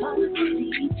do. Follow the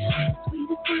lead.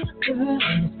 Sweetest little girl,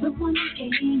 it's the one who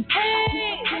came.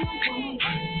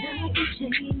 Never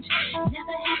change.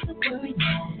 Never have to worry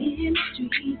about in the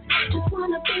street. Just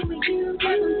wanna be with you.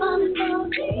 Never falling so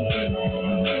deep.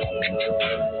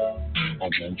 I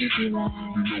want you. You know I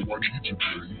need you,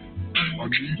 babe. I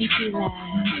need you. You know I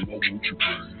want you,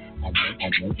 babe. I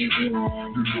want you. You know I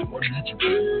need you,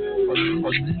 babe. I need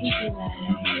you. You know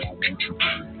I want you,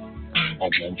 babe. I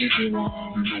want you. You know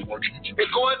I need you.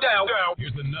 It's going down.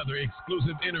 Here's another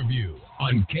exclusive interview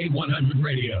on K100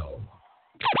 Radio.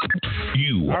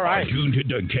 You are tuned to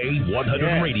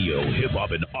K100 Radio, Hip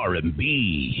Hop and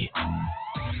R&B.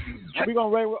 We're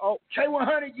gonna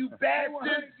K100, you bastard.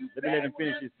 Let me let him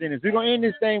finish his sentence. We're gonna end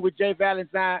this thing with Jaye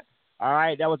Valentine. All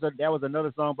right, that was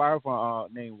another song by her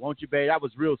from named "Won't You, Babe." That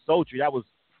was real sultry. That was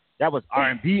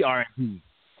R&B, right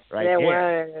there.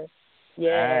 Was.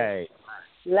 Yeah. Right.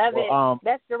 Love it.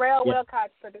 That's Jarrell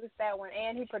Wilcox produced that one,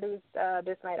 and he produced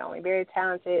This Night Only. Very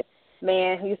talented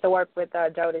man. He used to work with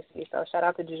Jodeci, so shout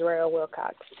out to Jarrell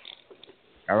Wilcox.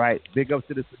 All right, big ups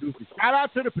to the producer. Shout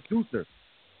out to the producer.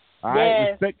 All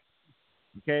right, respect.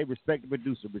 Okay, respect the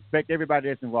producer. Respect everybody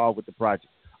that's involved with the project.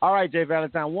 All right, Jaye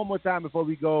Valentine, one more time before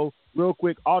we go, real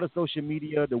quick, all the social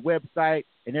media, the website,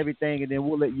 and everything, and then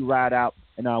we'll let you ride out.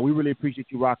 And we really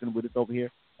appreciate you rocking with us over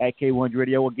here at K100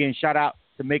 Radio. Again, shout out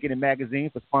to Making It Magazine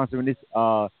for sponsoring this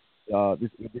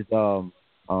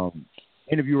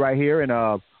interview right here,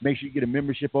 and make sure you get a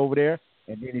membership over there.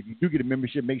 And then if you do get a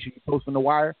membership, make sure you post on the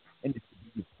wire. And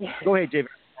go ahead, Jaye.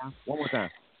 One more time.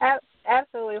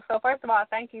 Absolutely. So first of all,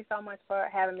 thank you so much for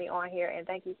having me on here, and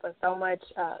thank you so much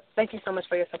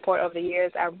for your support over the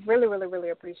years. I really, really, really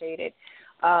appreciate it.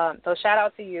 So shout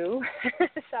out to you.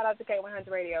 Shout out to K100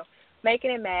 Radio.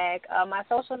 Making It Mag. My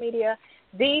social media,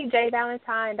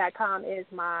 thejayvalentine.com is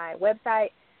my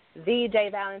website.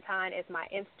 TheJayValentine is my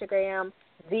Instagram.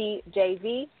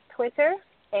 TheJV Twitter,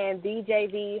 and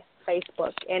TheJV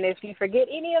Facebook. And if you forget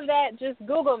any of that, just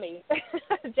Google me.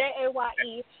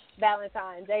 Jaye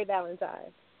Valentine. Jaye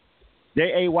Valentine.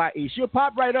 Jaye. She'll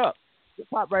pop right up.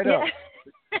 Up.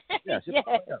 Yeah, she'll pop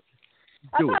right up.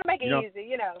 I'm trying to make it easy,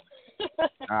 you know.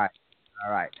 All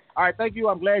right. Thank you.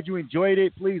 I'm glad you enjoyed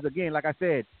it. Please, again, like I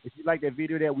said, if you like that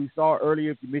video that we saw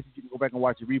earlier, if you missed it, you can go back and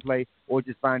watch the replay or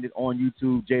just find it on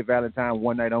YouTube, Jaye Valentine,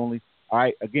 one night only. All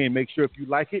right. Again, make sure if you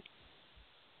like it,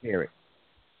 share it.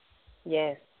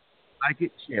 Yes. Like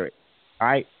it, share it. All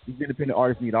right. These independent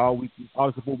artists need all the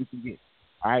support we can get.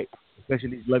 All right.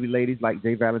 Especially these lovely ladies like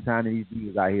Jaye Valentine and these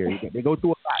divas out here. They go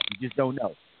through a lot. You just don't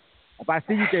know. If I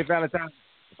see you, Jaye Valentine,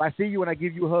 if I see you and I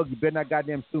give you a hug, you better not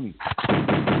goddamn sue me.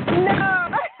 No.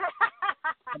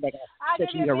 I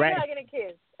didn't even hug and a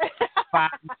kiss. I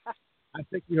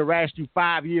think we harassed you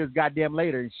 5 years goddamn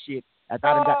later and shit. I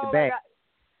thought I got the bag.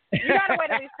 You got to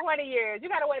wait at least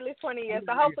 20 years.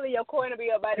 So hopefully your coin will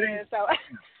be up by then. So.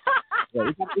 Yeah,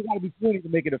 it got to be 20 to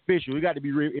make it official. We got to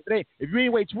be real. If you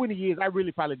ain't wait 20 years, I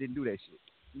really probably didn't do that shit.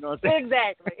 You know what I'm saying?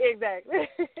 Exactly.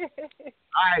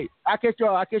 All right. I'll catch you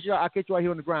out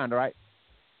here on the ground, all right?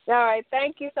 All right.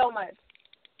 Thank you so much.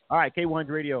 All right, K100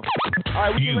 Radio. All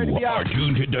right, you are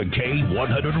tuned to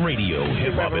K100 Radio,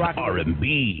 hip hop and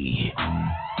R&B.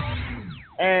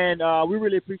 And we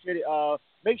really appreciate it.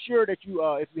 Make sure that you,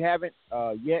 if you haven't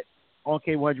yet on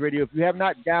K100 Radio, if you have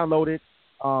not downloaded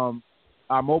our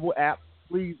mobile app,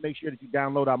 please make sure that you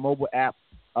download our mobile app.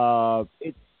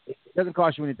 It doesn't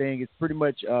cost you anything. It's pretty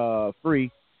much free.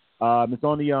 It's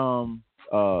on the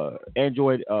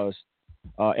Android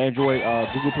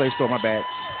Google Play Store. My bad.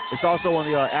 It's also on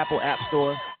the Apple App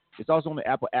Store. So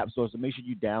make sure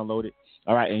you download it.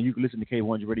 All right, and you can listen to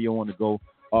K100 Radio on the go.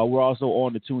 We're also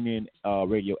on the TuneIn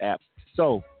Radio app.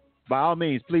 So, by all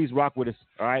means, please rock with us,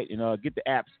 all right? And get the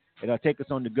apps and take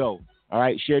us on the go, all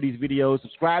right? Share these videos.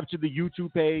 Subscribe to the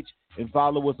YouTube page and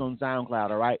follow us on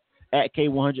SoundCloud, all right? At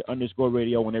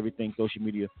K100_radio on everything social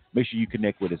media. Make sure you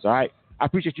connect with us, all right? I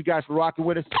appreciate you guys for rocking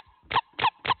with us.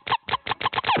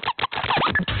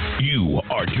 You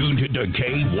are tuned to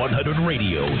K100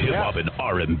 Radio, hip hop and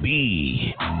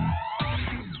R&B.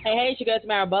 Hey, it's your girl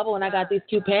Tamara Bubble, and I got these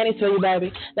cute panties for you,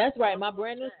 baby. That's right, my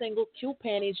brand new single, Cute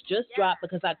Panties, just dropped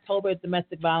because October is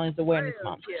Domestic Violence Awareness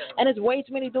Month. And there's way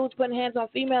too many dudes putting hands on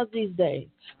females these days.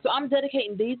 So I'm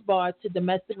dedicating these bars to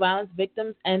domestic violence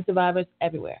victims and survivors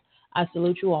everywhere. I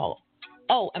salute you all.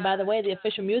 Oh, and by the way, the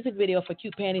official music video for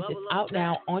Cute Panties is out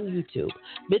now on YouTube.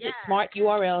 Visit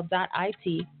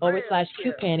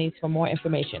smarturl.it/Cute Panties for more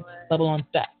information. Bubble on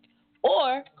stack.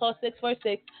 Or call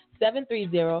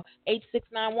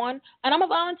 646-730-8691, and I'm a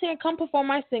volunteer and come perform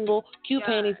my single, Cute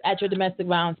Panties, at your domestic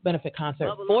violence benefit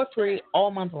concert for free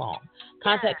all month long.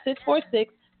 Contact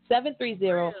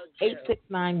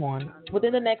 646-730-8691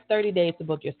 within the next 30 days to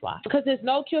book your slot. Because there's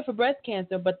no cure for breast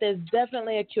cancer, but there's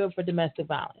definitely a cure for domestic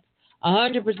violence.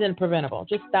 100% preventable.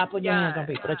 Just stop putting your hands on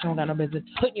people that you don't got no business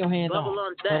putting your hands on. Bubble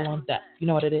on that. You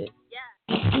know what it is.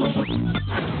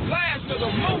 Last of the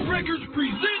Mo Records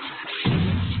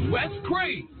presents Wes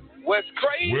Craig. With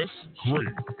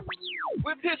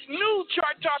his new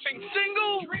chart-topping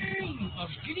single, Dream of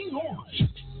Getting Orange.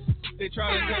 They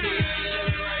try to tell me that I'm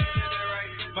living right.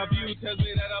 My view tells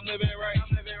me that I'm living right.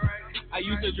 I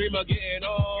used to dream of getting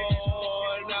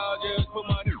on, now I just put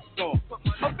my new on.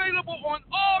 Available on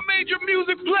all major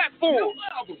music platforms.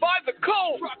 Buy the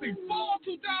code. Dropping fall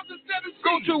 2017.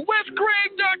 Go to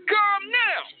wescraig.com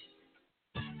now.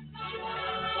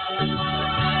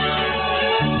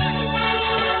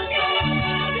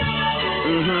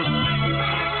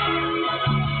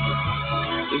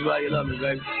 This is why you love me,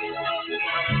 baby.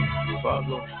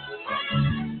 Follow.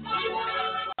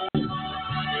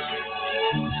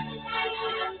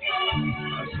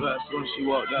 I swear, as soon as she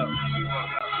walked out,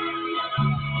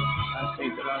 I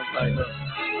think that I was like, look.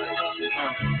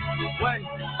 Wait,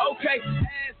 okay,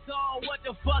 ass on, what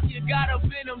the fuck you got up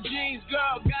in them jeans,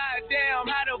 girl? Goddamn,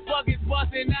 how the fuck is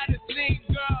busting out the seams,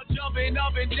 girl? Jumping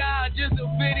up and down just to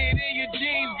fit it in your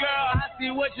jeans, girl. I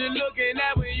see what you're looking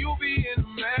at when you be in the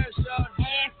man shot.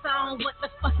 Ass on, what the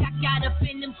fuck I got up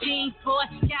in them jeans, boy?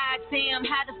 Goddamn,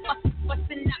 how the fuck is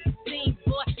busting out the seams,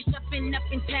 boy? Jumping up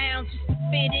and down just to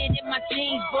fit it in my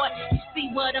jeans, boy. You see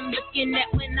what I'm looking at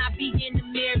when I be in the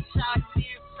mirror, shawty.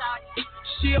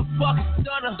 She a fucking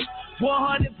stunner,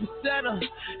 100%er.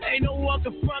 Ain't no one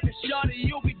can front her, shawty.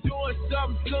 You be doing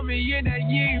something to me in that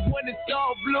year when it's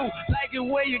all blue. Like it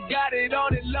when you got it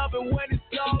on and love it when it's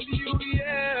all you,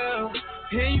 yeah.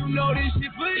 And you know this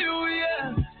shit for you,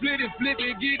 yeah. Flip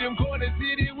it, get them corners,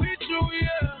 hit it with you,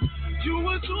 yeah. You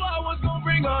was who I was gonna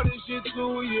bring all this shit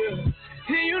to, yeah.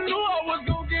 And you knew I was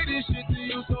gonna get this shit to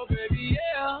you, so baby,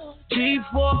 yeah.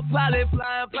 G4 pilot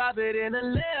flying private in the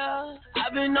lair.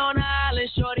 I've been on the island,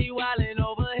 shorty wildin'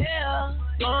 over here.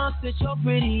 Sit your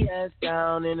pretty ass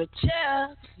down in a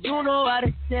chair. You know how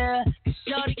to stare, cause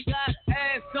shorty got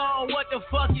ass on. What the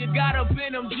fuck you got up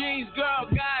in them jeans, girl?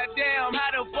 Goddamn,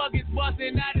 how the fuck is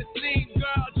bustin' out the seams,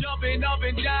 girl? Jumping up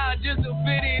and down just to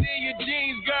fit it in your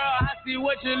jeans, girl. I see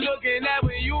what you're looking at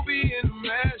when you be in the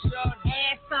mess, shorty.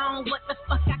 Ass on, what the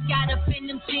fuck I got up in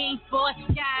them jeans, boy?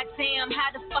 Goddamn, how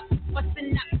the fuck is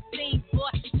bustin' out the seams, boy?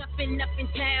 Jumping up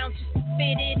and down just to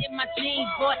fit it in my jeans,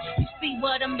 boy. You see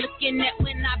what I'm looking at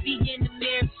when I be in the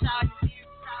mirror, shawty.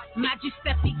 My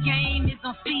Giuseppe game is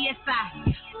on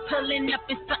CSI. Pulling up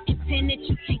in something tinted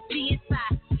you can't see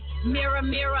inside. Mirror,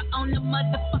 mirror on the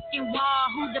motherfucking wall.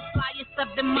 Who the flyest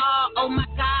of them all? Oh my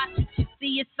God, you can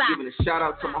see inside. Giving a shout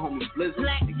out to my homie Blizzard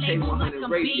and K100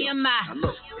 Radio. Now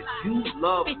look, if you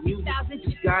love music,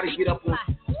 you gotta get up on.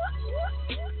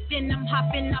 Then I'm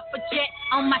hopping off a jet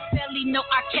on my celly. No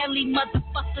R. Kelly,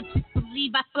 motherfucker, just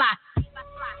believe I fly.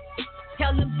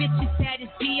 Tell them bitches that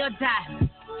it's be or die.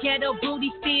 Ghetto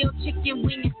booty, still chicken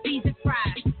wing and seasoned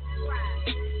fries.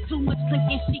 Too much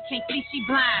clinking, she can't see, she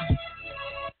blind.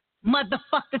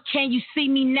 Motherfucker, can you see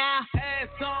me now? Ass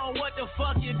on, what the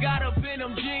fuck you got up in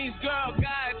them jeans, girl?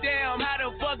 Goddamn, how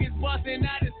the fuck is bustin'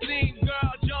 out the seams,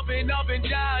 girl? Jumping up and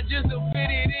down just to fit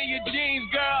it in your jeans,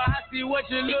 girl. I see what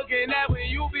you're looking at when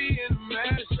you be in the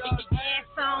mess, shawty.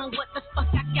 Ass on, what the fuck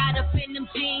I got up in them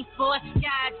jeans, boy?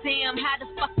 Goddamn, how the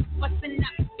fuck is bustin'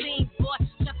 out the seams, boy?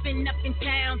 Jumping up and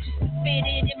down just to fit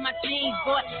it in my jeans,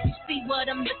 boy. You see what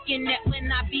I'm looking at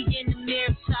when I be in the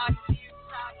mirror, shawty.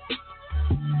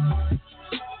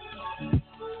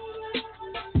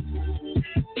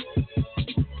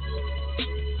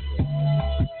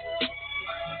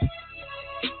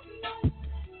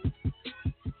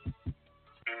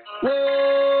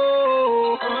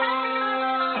 Whoa,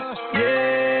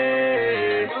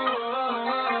 yeah,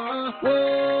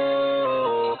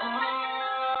 whoa,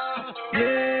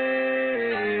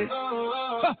 yeah.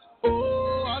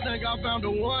 Oh, I think I found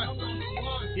the one.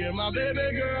 Yeah, my baby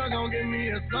girl gon' give me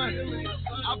a son.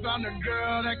 I found a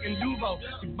girl that can do both.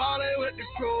 She ballin' with the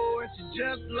crew and she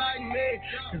just like me.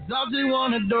 Cause all she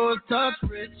wanna do is touch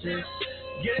riches,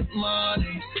 get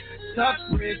money, touch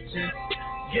riches.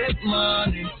 Get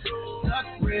money,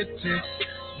 touch riches,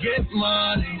 get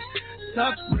money,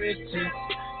 touch riches,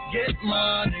 get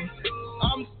money.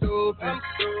 I'm stupid,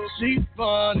 she's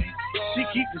funny, she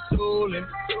keep it stoolin',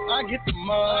 I get the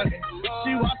money,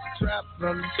 she watch the trap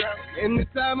from me. Any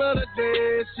time of the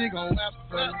day, she gon' rap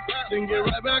from me. Then get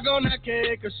right back on that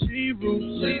cake, cause she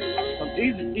ruthless, I'm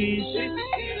easy.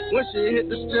 When she hit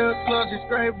the strip club, she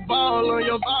scrape ball on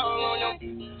your.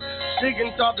 She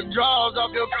can talk the draws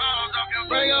off your.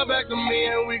 Bring her back to me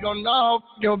and we gon' knock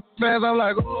your fans. I'm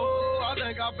like, oh, I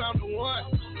think I found the one.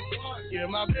 Yeah,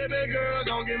 my baby girl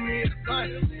gon' give me a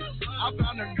son. I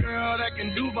found a girl that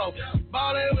can do both.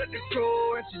 Ballin' with the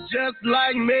crew and she just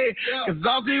like me. Cause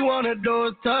all she wanna do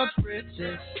is touch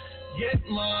riches, get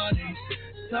money,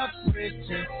 touch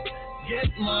riches,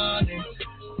 get money,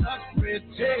 touch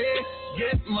riches,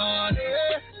 get money,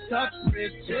 touch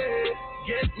riches.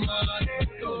 Get money,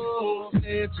 oh,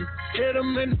 hit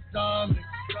him in the stomach.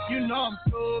 You know I'm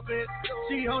stupid.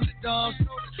 She on the dump,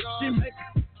 she make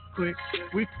it quick.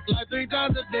 We like 3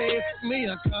 times a day. Me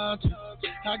unconscious.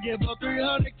 I give her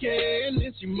 300K and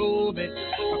then she move it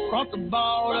across the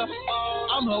border.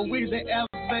 I'm her Weezy F,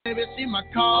 baby. She my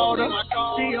caller.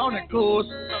 She on the course.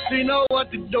 She know what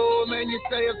to do, man. You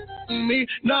say it's me,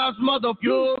 now it's mother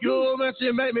you, man.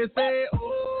 She make me say,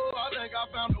 oh, I think I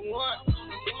found the one.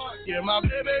 Yeah, my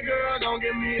baby girl gon'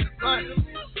 give me a son.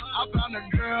 I found a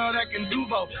girl that can do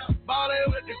both. Ballin'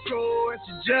 with the crew and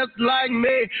she just like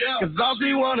me. Cause all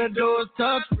she wanna do is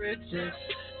touch riches,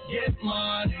 get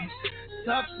money,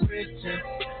 touch riches,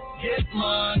 get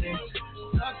money,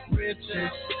 touch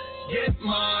riches, get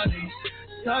money,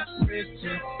 touch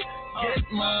riches,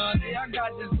 get money. I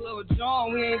got this little joint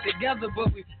Sean, we ain't together,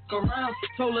 but we around.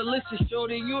 Told her, listen,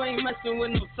 shorty, you ain't messing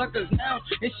with no suckers now.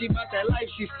 And she about that life,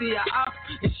 she see her out,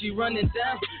 and she running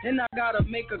down. And I gotta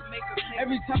make her.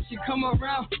 Every time she come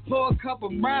around, pour a cup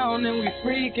of brown, and we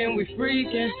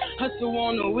freaking. Hustle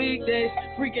on the weekdays,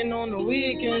 freaking on the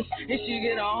weekends. And she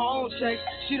get her home check,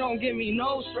 she don't give me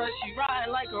no stress. She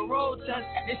riding like a road test,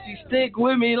 and she stick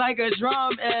with me like a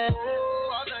drum. And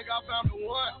I think I found the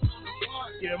one.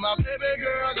 Yeah, my baby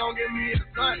girl gon' give me a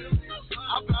son.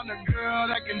 I found a girl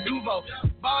that can do both.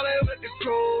 Ballin' with the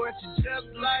crew, and she just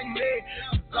like me.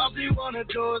 All she wanna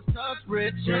do is touch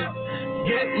riches,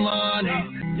 get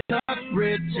money, touch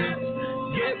riches,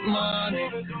 get money,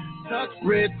 touch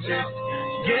riches,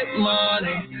 get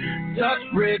money, touch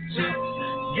riches,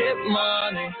 get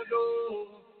money.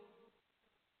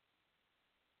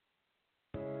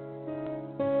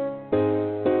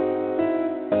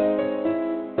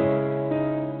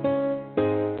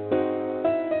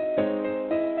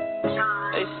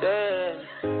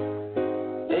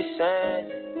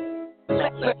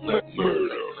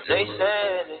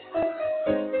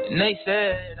 They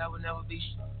said I would never be.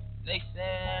 They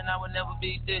said I would never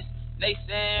be this. They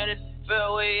said it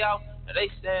fell way out. They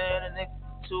said a nigga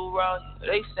too raw.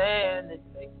 They said it.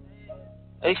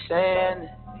 They said it.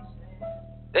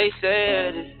 They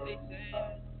said it.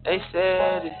 They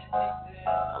said it.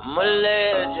 I'm a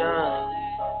legend.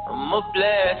 I'm a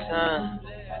blessing.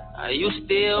 Are you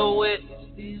still with?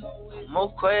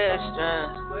 More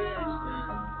questions.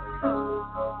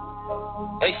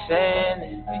 They said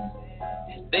it.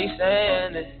 They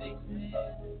saying it,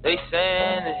 they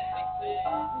saying it.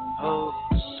 Oh,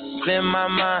 clear my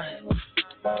mind,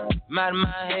 out of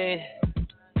my head.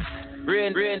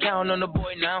 Written down on the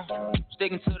boy now,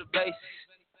 sticking to the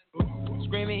basics.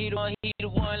 Screaming he the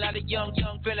one, like a young,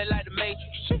 feeling like the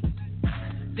Matrix.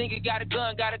 Think he got a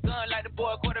gun, like the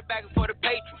boy quarterback for the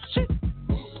Patriots.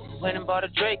 Went and bought a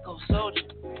Draco soldier,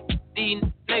 these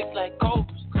snakes like cobras.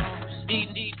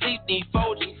 These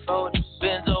Folgers,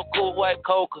 Benzo, cool white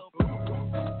coca.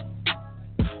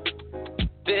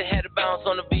 Bit had to bounce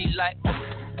on the beat like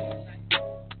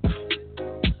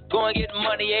go and get the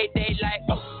money 8 days like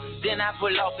then I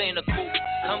pull off in the coupe.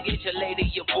 Come get your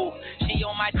lady, your boo. She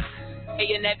on my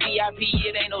hey in that VIP,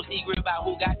 it ain't no secret about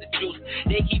who got the juice.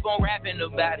 They keep on rapping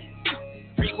about it.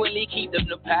 Frequently keep them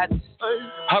the pallets.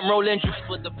 I'm rolling drinks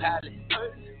with the pallet.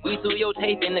 We threw your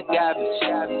tape in the garbage.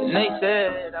 And they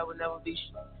said I would never be.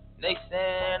 They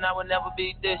said I would never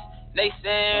be this. They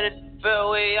said it fell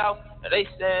way out. They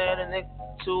said a nigga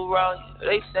too raw.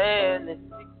 They said it.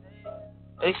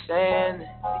 They said it.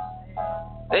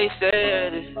 They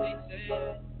said it.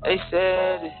 They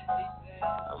said it.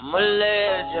 I'm a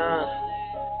legend.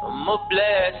 I'm a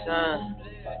blessing.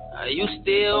 Are you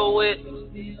still with?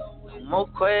 More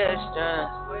questions.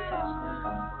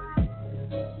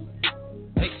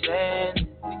 They said it.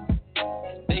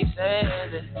 They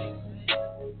said it.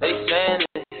 They said it.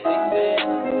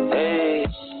 Hey,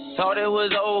 thought it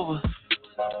was over.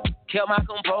 Kept my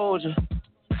composure.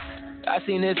 I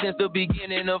seen it since the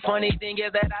beginning. The funny thing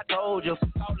is that I told you.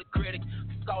 All the critics,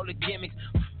 all the gimmicks.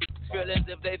 Feelings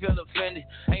if they feel offended.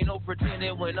 Ain't no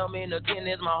pretending when I'm in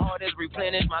attendance. My heart is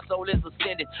replenished, my soul is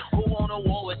ascended. Who want a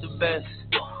war with the best?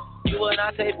 You will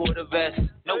not take for the best.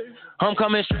 Nope, I'm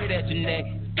coming straight at your neck.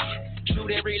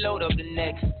 Shoot and reload up the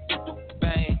next.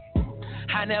 Bang.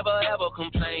 I never ever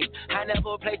complained. I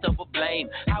never placed up a blame.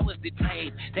 I was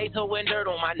detained. They throwing dirt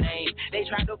on my name. They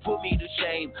tried to put me to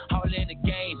shame. All in the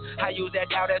game. I use that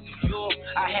doubt as a fuel.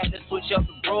 I had to switch up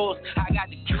the rules. I got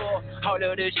the cure. All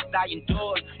of this shit I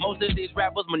endured. Most of these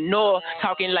rappers manure.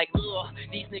 Talking like, ugh.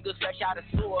 These niggas fresh out of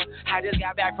sewer. I just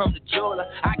got back from the jeweler.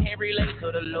 I can't relate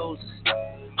to the losers.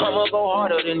 I'ma go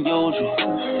harder than usual.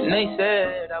 And they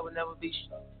said I would never be.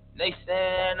 They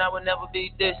said I would never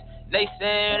be this. They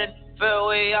said it fell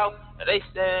way out. They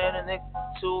said a nigga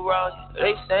too raw.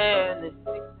 They said it.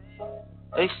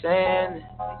 They said it.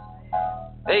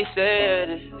 They said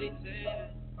it.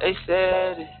 They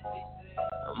said it.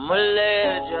 I'm a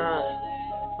legend.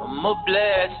 I'm a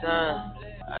blessing.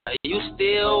 Are you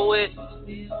still with?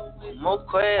 More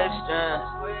questions.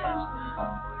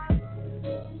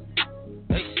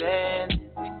 They said it.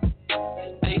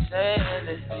 They said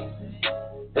it.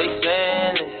 They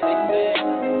said it.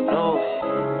 No.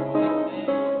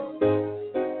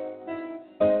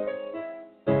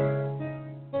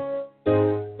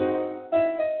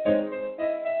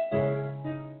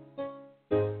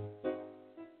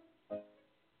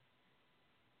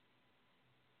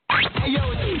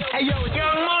 Hey yo,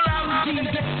 Young Moolah,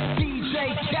 DJ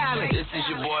DJ Khaled. This is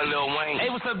your boy Lil Wayne. Hey,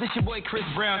 what's up? This your boy Chris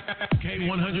Brown.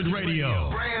 K100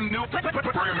 Radio. Brand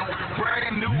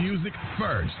new. Music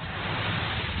first.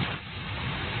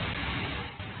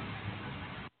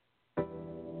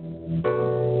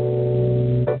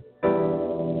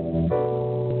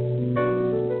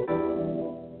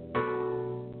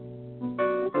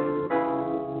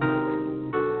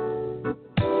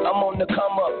 I'm on the come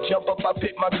up, jump up, I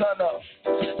pick my gun up.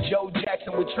 Joe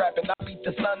Jackson with trapping, I beat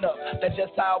the sun up. That's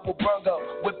just how I will burn up.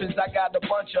 Whippings I got a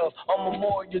bunch of. On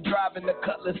Memorial driving the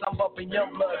Cutlass, I'm bumping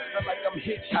young blood. Feel like I'm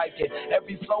hitchhiking.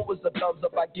 Every flow is a thumbs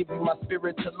up. I give you my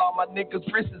spirit till all my niggas'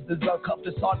 wrists is uncuffed.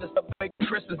 It's hardest to make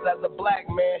Christmas as a black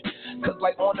man. Cause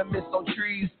like ornaments on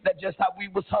trees, that's just how we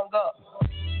was hung up.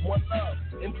 One love,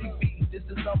 MTV, this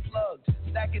is unplugged.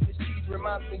 Stacking this cheese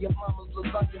reminds me of mama's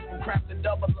lasagna from crafting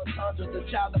double entendre. The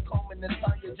child of Coleman and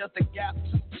Tanya, just a gap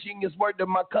tooth genius. Word to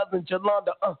my cousin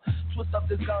Jolanda. Twist up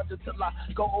this ganja till I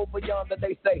go over yonder.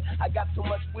 They say I got too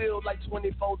much wheel like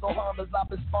 24s on Hondas. I've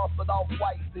been sponsored off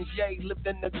whites and Jay lived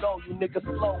in the go. You niggas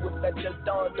slow if that just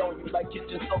dawned on you like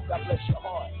kitchen soap. God bless your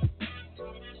heart.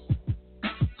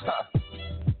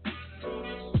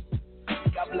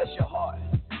 God bless your heart.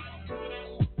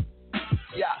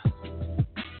 Yeah.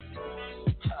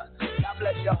 God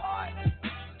bless your heart.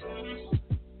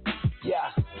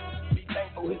 Yeah. Be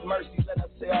thankful his mercy. Let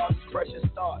us say all these precious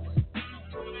thoughts.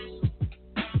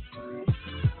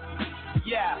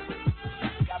 Yeah.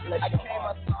 God bless your heart. I came,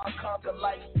 I saw, conquer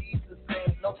like Jesus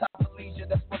says. No time for leisure.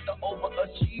 That's what the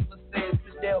overachiever says.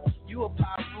 Fidel, you a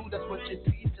pyro. That's what your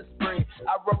teacher spread.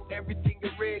 I wrote everything in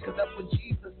red because that's what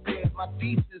Jesus said. My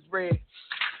feast is red.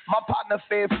 My partner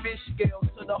fed fish scales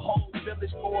to the whole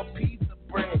village for a piece of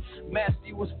bread.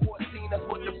 Matthew was 14, that's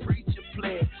what the preacher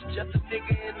played. Just a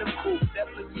nigga in the coop, that's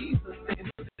what Jesus said.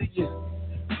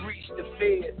 Reach the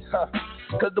feds,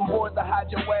 Cause them boys will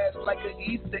hide your ass like an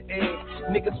Easter egg.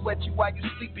 Niggas sweat you while you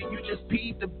sleeping, you just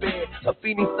peed the bed. A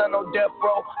feeding son on death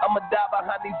row, I'ma die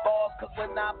behind these balls. Cause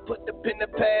when I put the pen in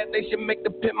pad, they should make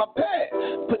the pen my pad.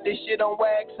 Put this shit on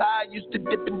wax high, used to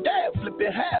dip and dab,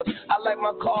 flipping halves. I like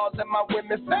my cars and my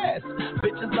women fast.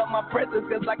 Bitches love my presence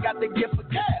cause I got the gift of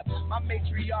gab. My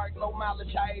matriarch, low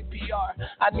mileage, high APR.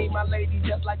 I need my lady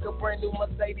just like a brand new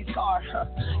Mercedes car.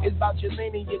 It's about your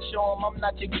lineage, show 'em I'm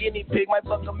not your guinea pig. Might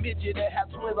fuck a midget and have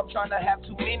twins, I'm trying to have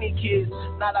too many kids.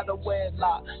 Not out of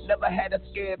wedlock, never had a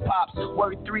scared pops.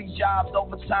 Worked 3 jobs,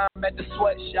 overtime at the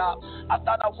sweatshop. I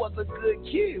thought I was a good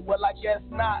kid, well I guess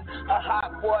not. A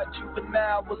hot boy,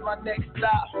 juvenile was my next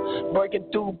stop. Breaking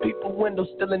through people's windows,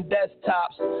 stealing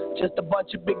desktops. Just a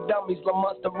bunch of big dummies,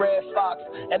 amongst the red fox.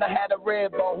 And I had a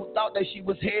red bone who thought that she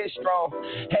was headstrong.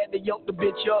 Had to yoke the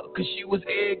bitch up cause she was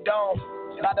egged on.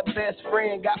 By the best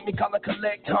friend, got me calling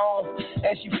collect home.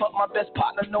 And she fucked my best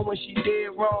partner knowing she did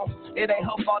wrong. It ain't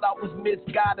her fault I was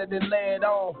misguided and led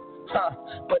on.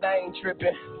 But I ain't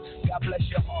tripping. God bless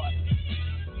your heart.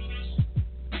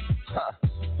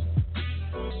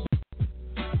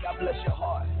 God bless your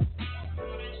heart.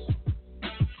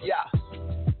 Yeah.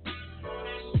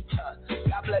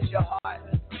 God bless your heart.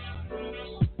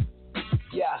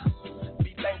 Yeah.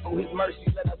 Be thankful his mercy.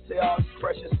 Let us say all these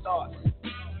precious thoughts.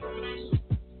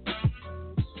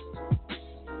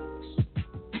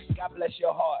 God bless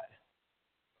your heart.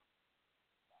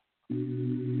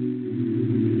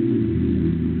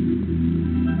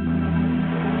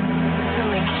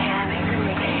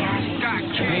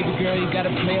 Baby girl, you gotta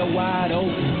play it wide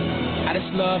open. I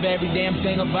just love every damn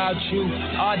thing about you.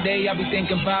 All day I be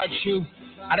thinking about you.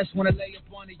 I just wanna lay up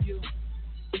under you,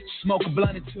 smoke a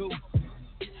blunt or two.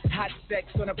 Hot sex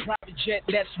on a private jet,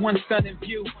 that's one stunning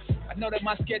view. I know that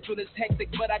my schedule is hectic,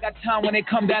 but I got time when it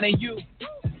come down to you.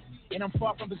 And I'm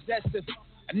far from possessive.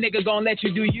 A nigga gon' let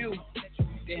you do you.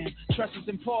 Damn, trust is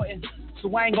important,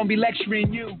 so I ain't gon' be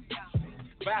lecturing you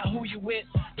about who you with,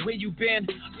 where you been.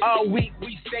 All week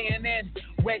we staying in.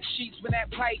 Wet sheets when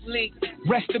that pipe leak.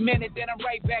 Rest a minute, then I'm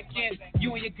right back in.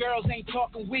 You and your girls ain't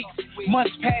talking weeks.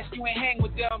 Months past, you ain't hang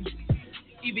with them.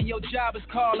 Even your job is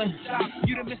calling.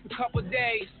 You done missed a couple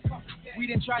days. We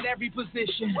done tried every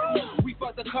position. We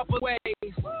fucked a couple ways.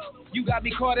 You got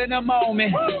me caught in a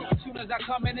moment. As soon as I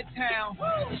come into town,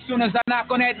 as soon as I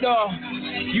knock on that door,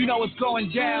 you know what's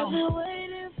going down. I've been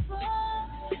waiting for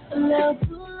a little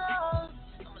too long.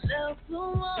 I'm a little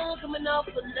too warm, coming off a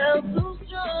little too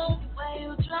strong. When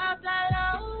you drop that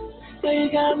out, girl,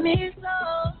 you got me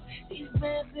so. These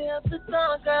men feel the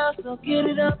song, girl, so get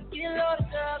it up, get loaded,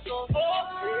 girl, go sit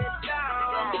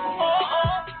down, sit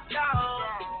down, sit down,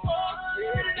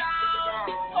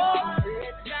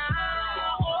 sit down, sit down,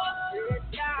 sit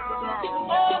down,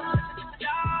 sit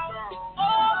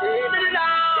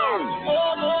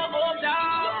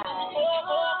down,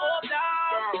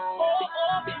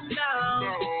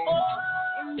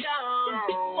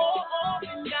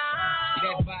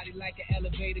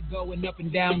 Elevator going up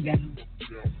and down, down.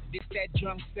 This that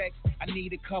drunk sex, I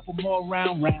need a couple more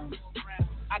rounds.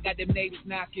 I got them neighbors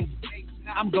knocking,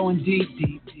 I'm going deep.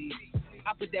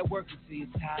 I put that work until you're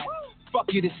tired. Fuck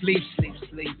you to sleep.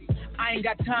 I ain't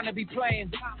got time to be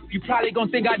playing. You probably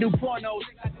gonna think I do pornos.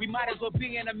 We might as well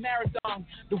be in a marathon.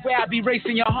 The way I be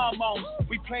racing your hormones.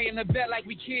 We playing the bet like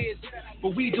we kids,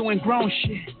 but we doing grown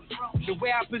shit. The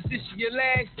way I position your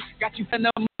legs got you in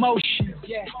the motion.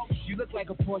 Yeah, you look like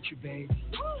a portrait, babe.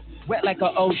 Wet like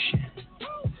an ocean.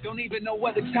 Don't even know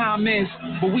what the time is,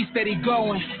 but we steady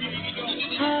going.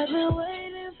 I've been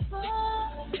waiting for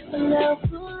a little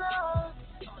too long.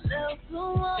 Little too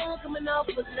long, coming off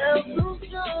a little too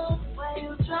strong. Why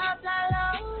you drop that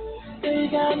low? They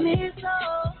got me so.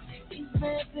 These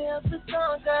men feel the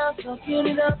song, girl. So get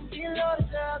it up, get loaded,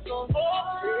 girl. Go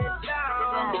sit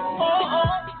down, sit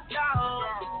down,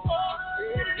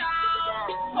 sit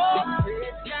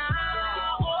down,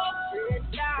 sit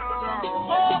down, sit down.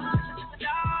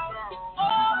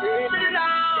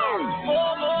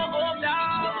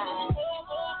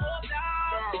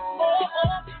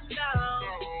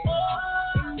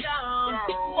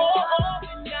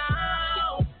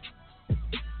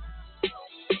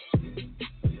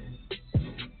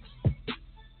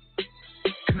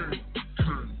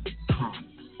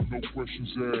 No questions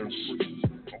asked.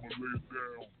 I'ma lay it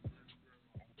down.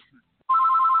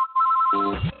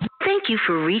 Thank you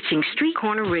for reaching Street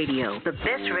Corner Radio, the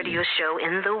best radio show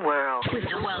in the world. With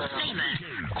Joel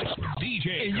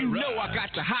DJ, and you know I got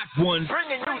the hot one.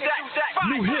 Bringing you that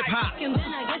new hip hop. And then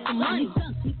I get the money.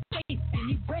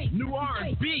 New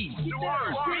R&B.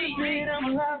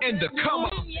 And the come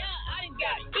up.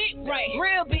 Got it right,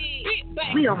 real big.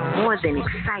 We are more than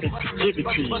excited to give it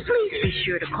to you. Please be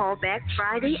sure to call back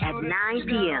Friday at 9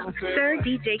 p.m. Sir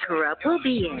DJ Corrupt will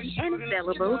be in and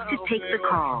available to take the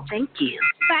call. Thank you.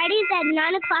 Fridays at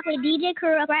 9 o'clock with DJ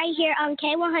Corrupt right here on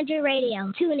K100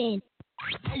 Radio. Tune in.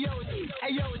 Hey, yo,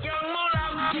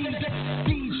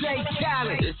 DJ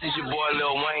Khaled. This is your boy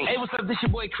Lil Wayne. Hey, what's up? This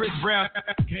your boy Chris Brown.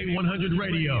 K100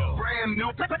 Radio. Brand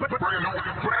new.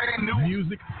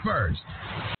 Music first.